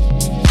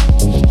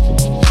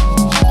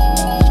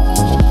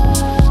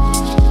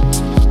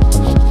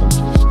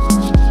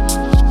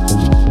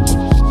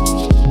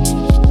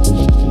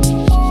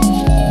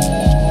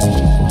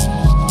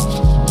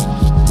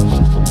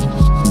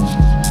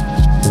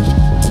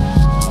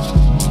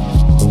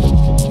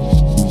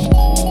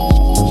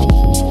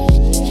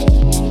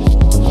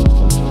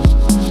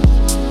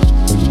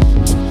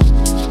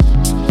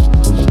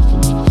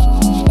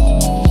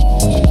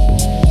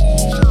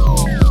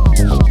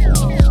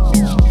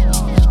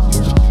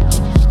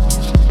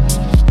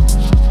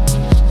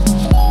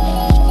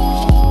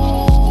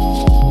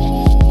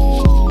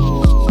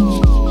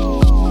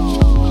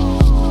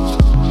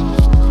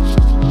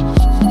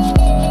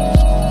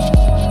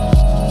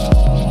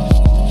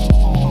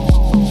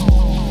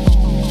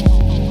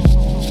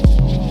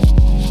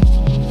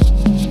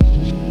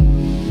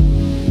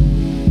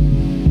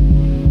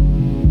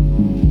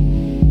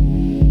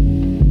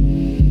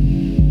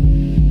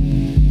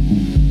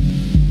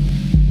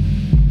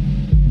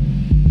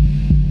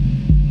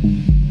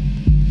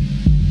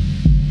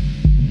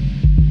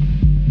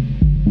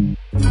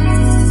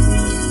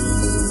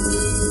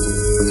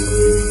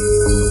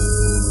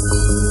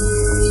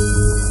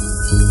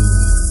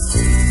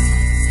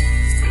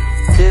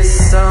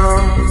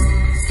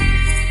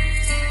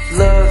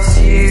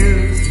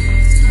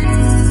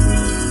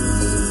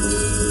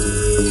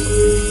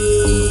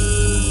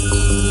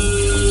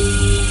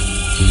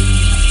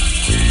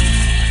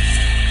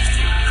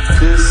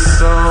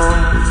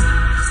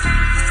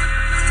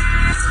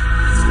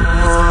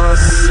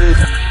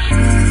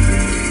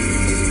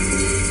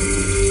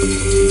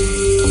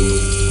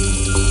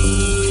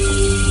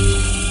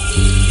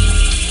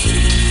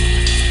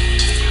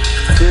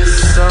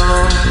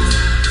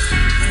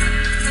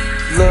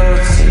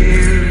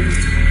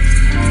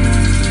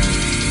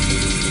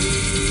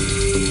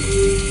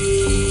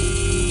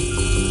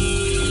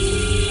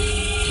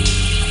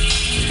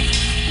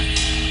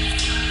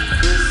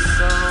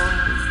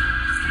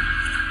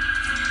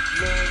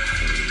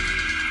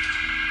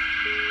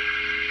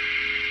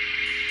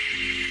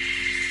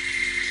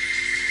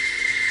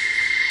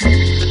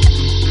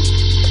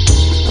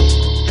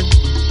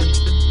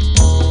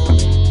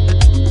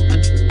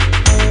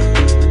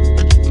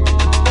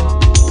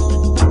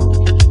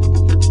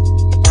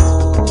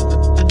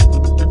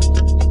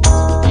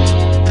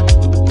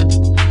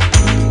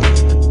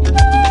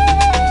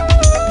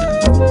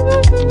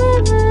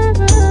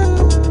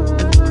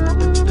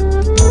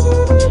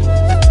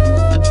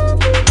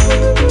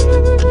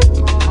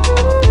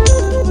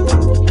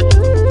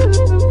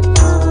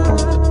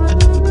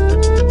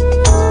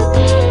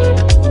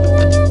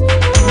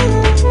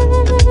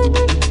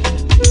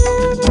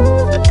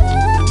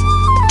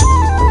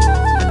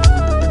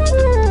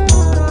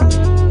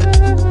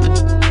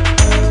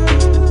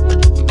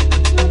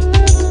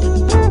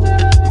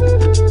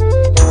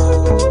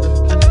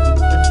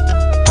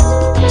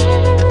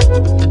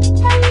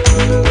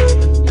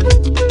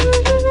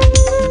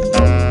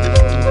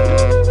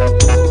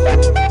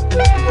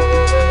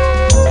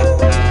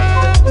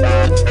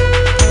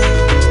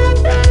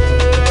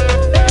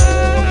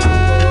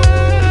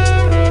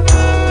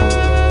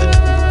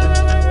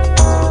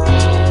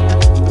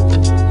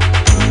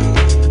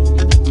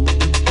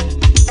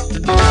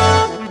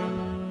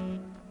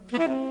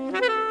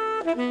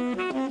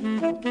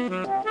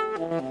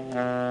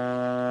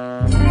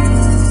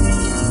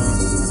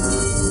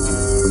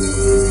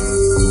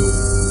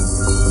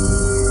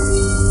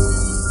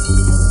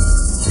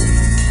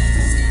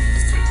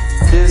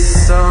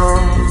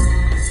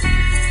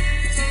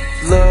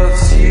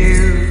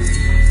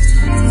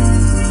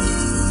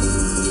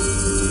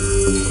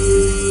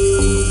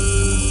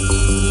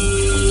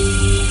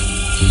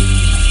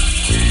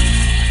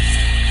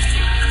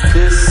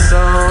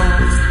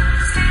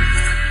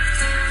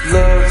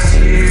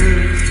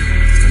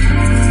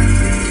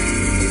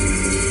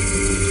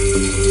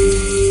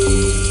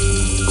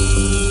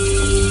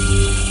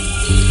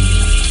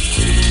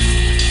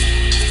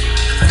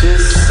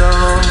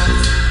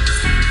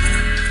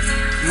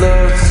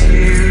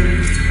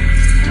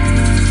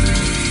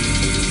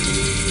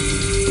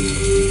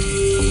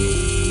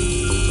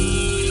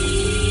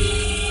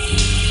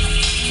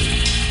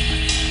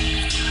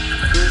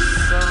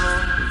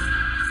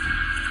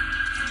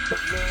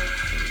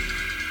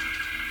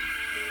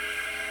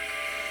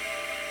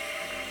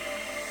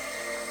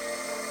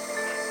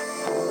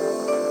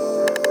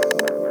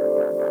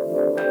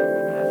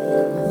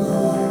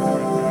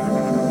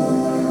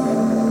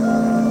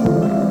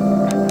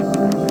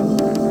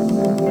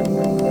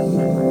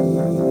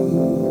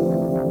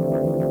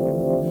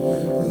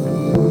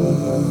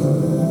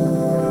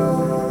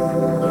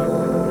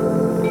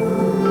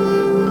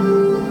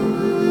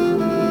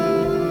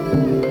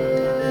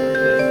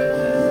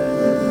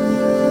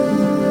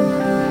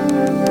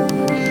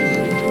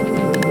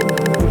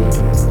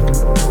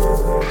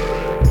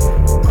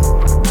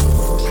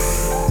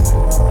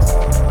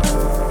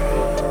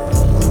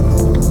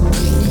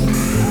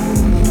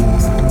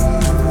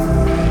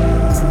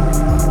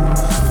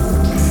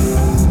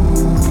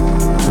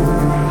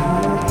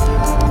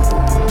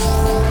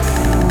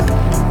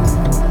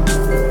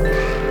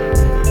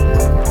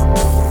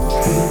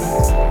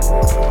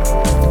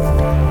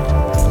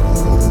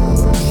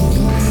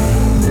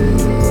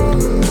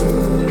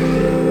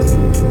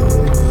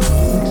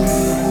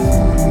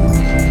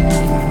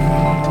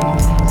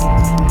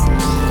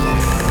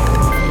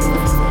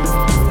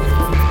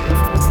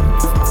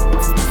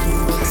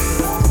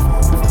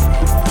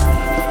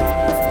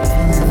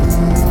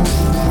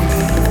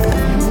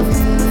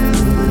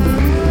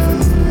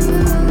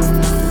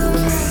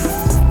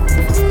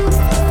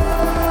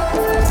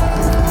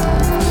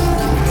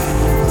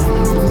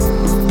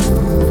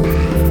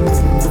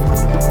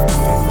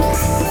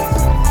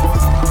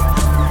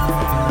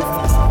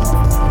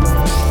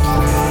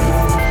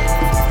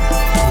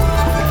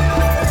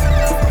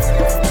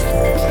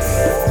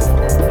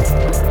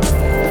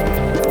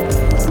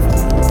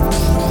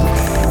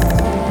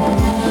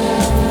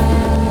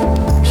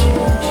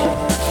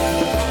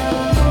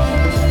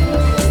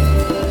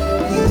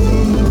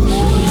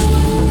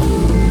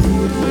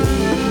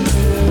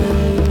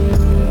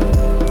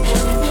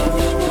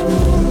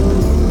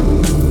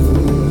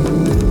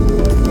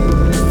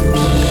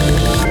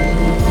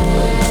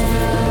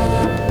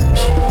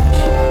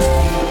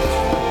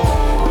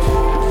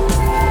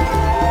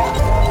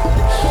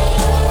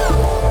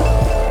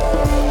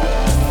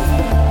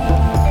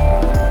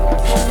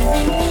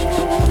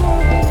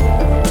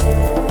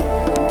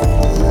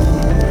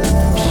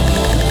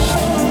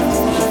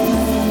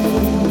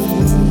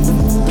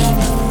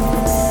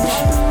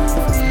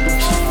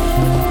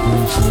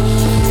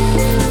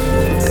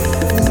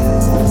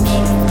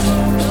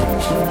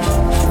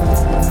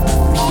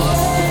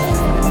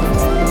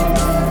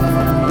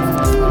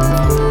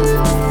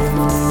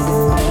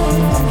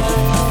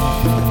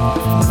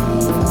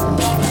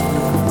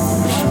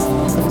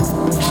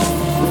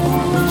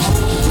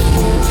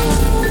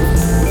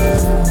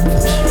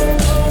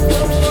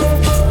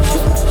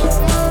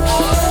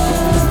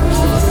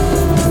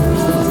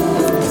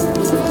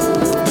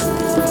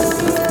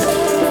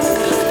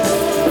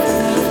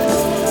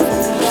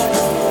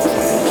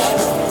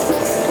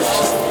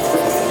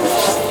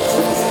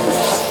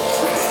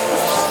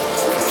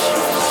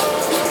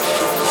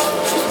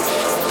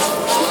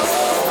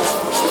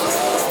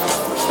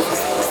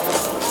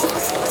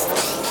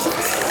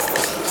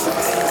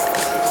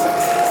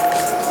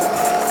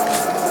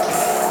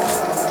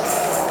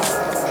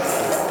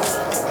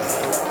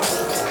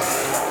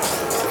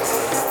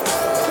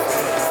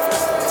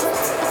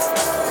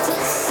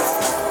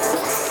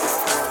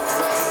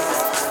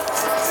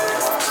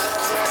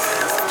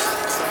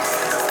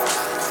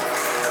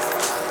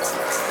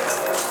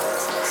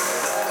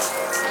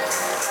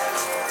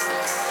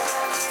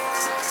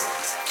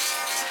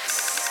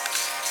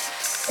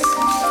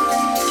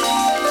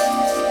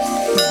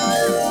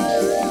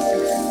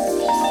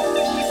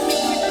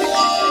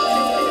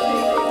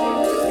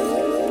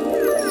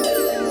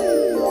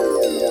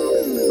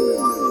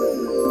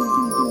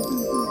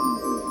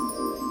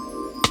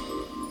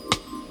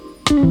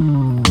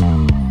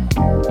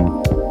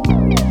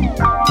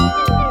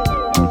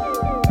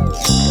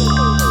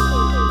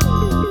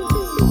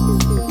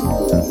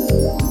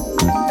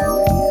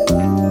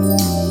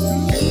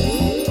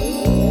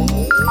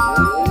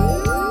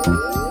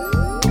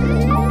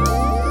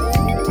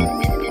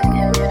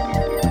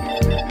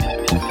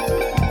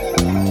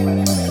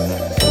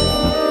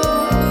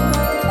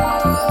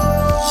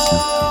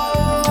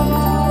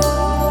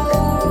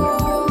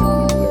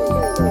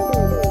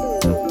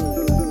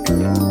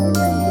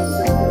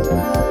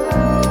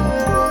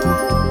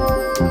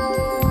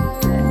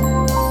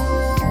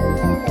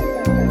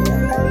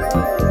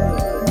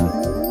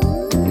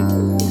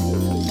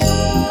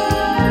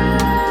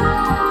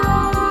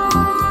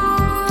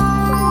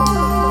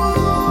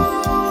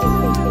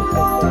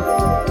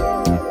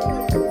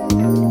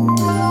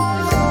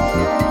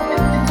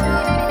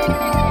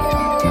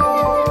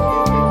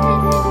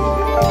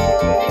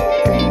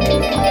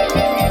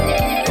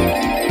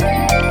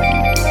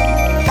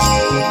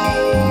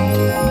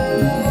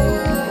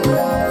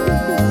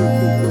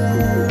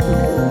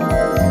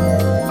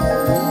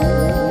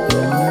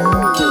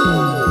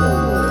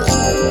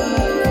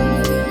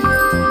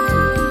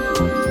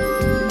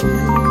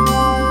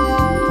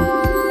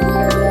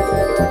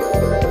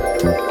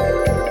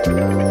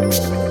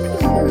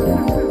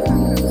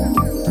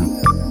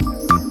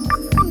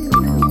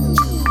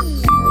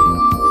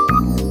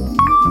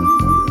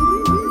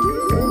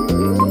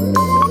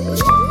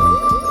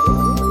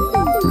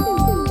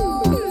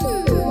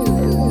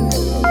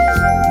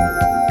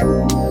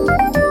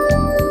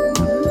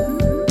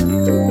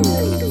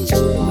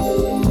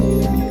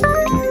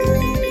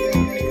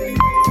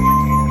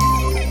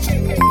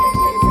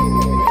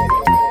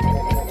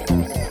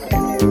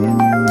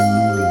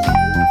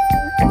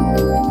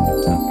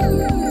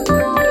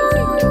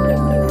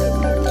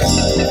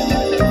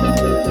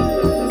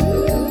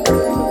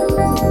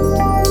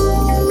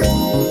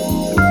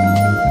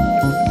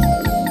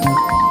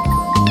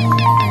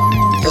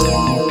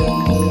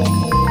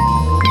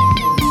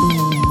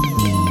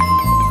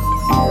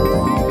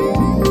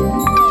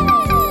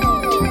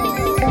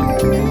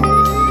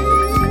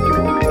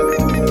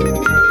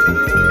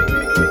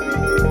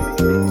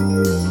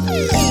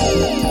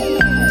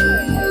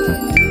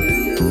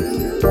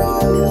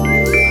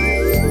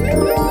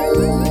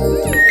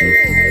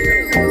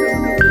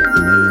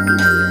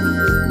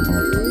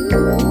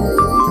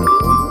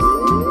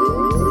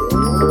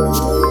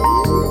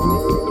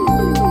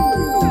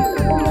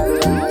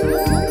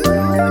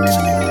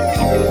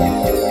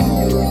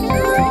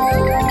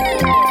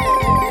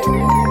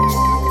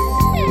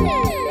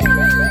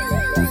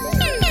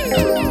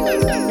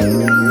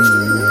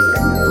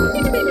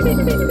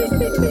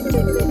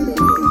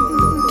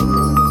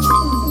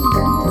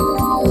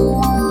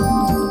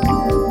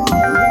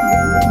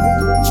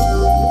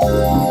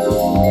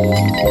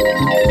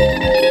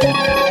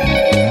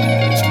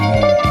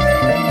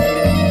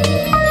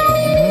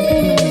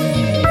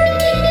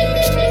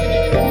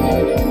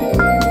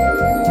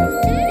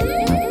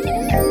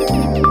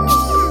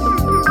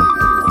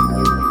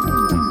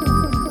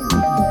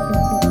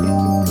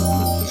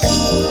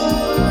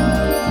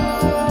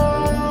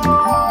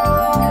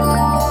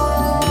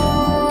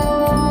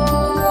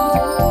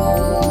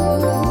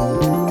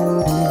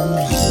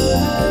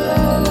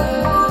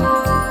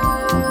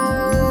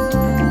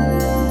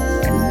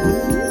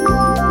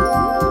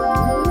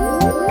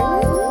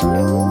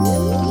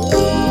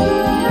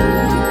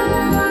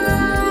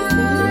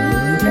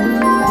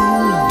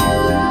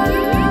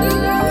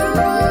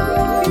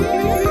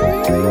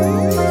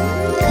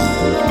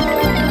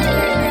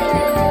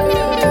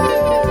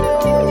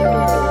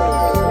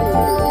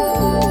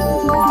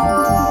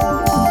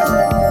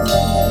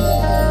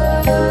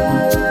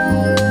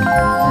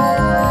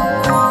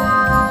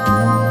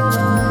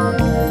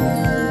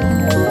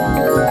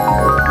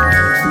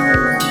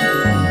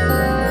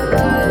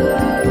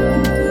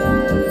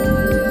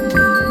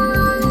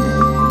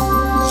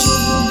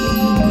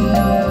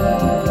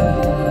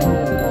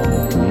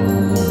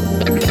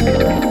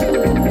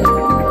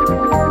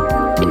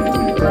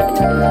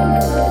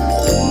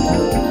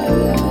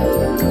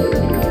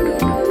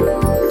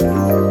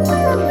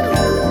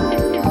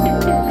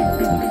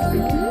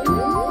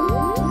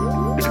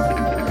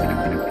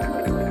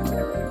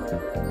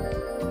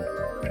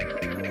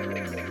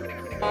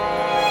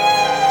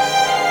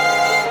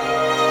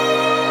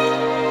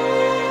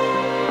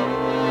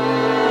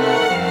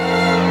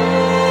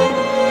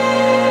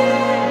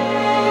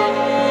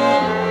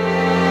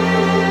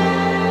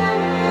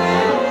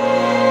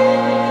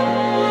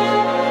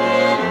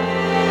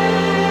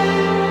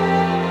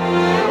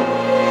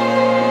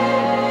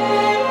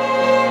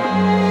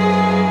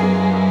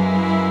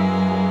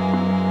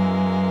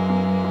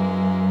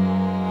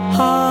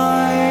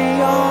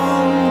 High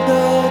on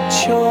the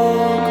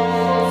chalk,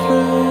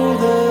 through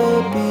the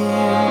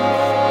beer,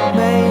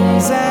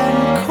 maize and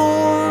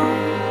corn,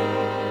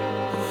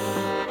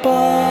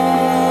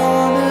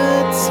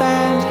 bonnets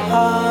and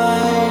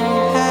high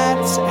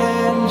hats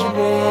and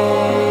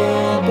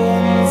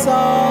ribbons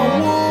are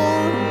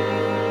worn.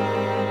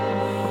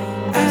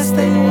 As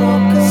they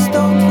walk a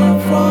stone throw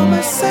from a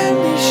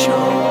sandy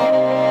shore,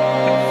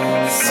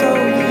 so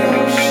the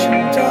ocean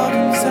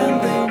darkens and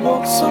they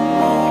walk some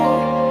more.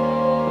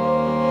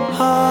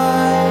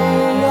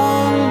 High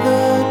on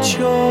the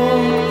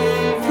chalk,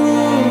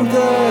 through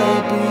the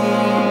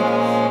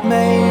bead,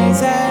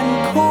 maize and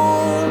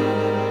corn.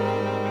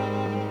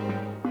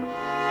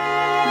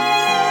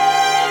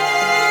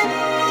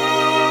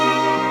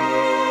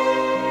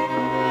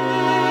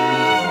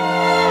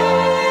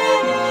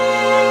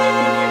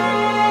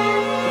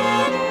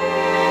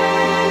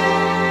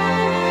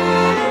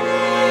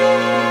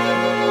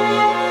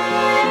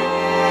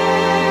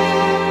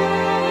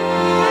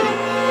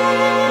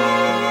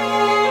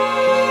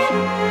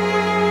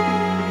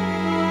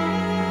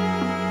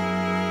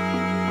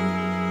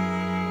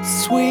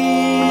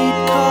 Sweet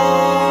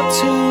car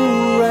to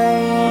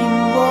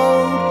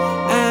railroad,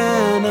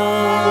 an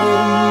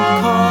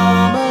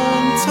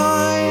uncommon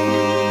time.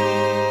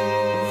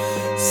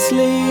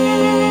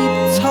 Sleep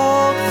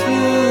talk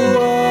through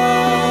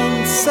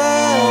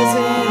answers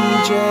in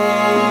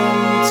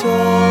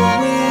gentle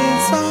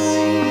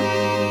resign.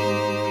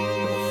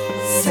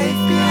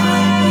 Safe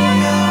behind the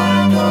hour,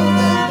 though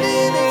the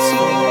minutes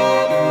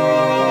fall,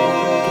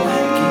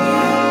 blanking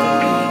out the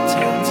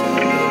retail till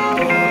the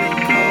boarding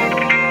call.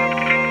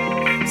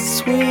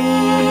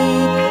 Sweet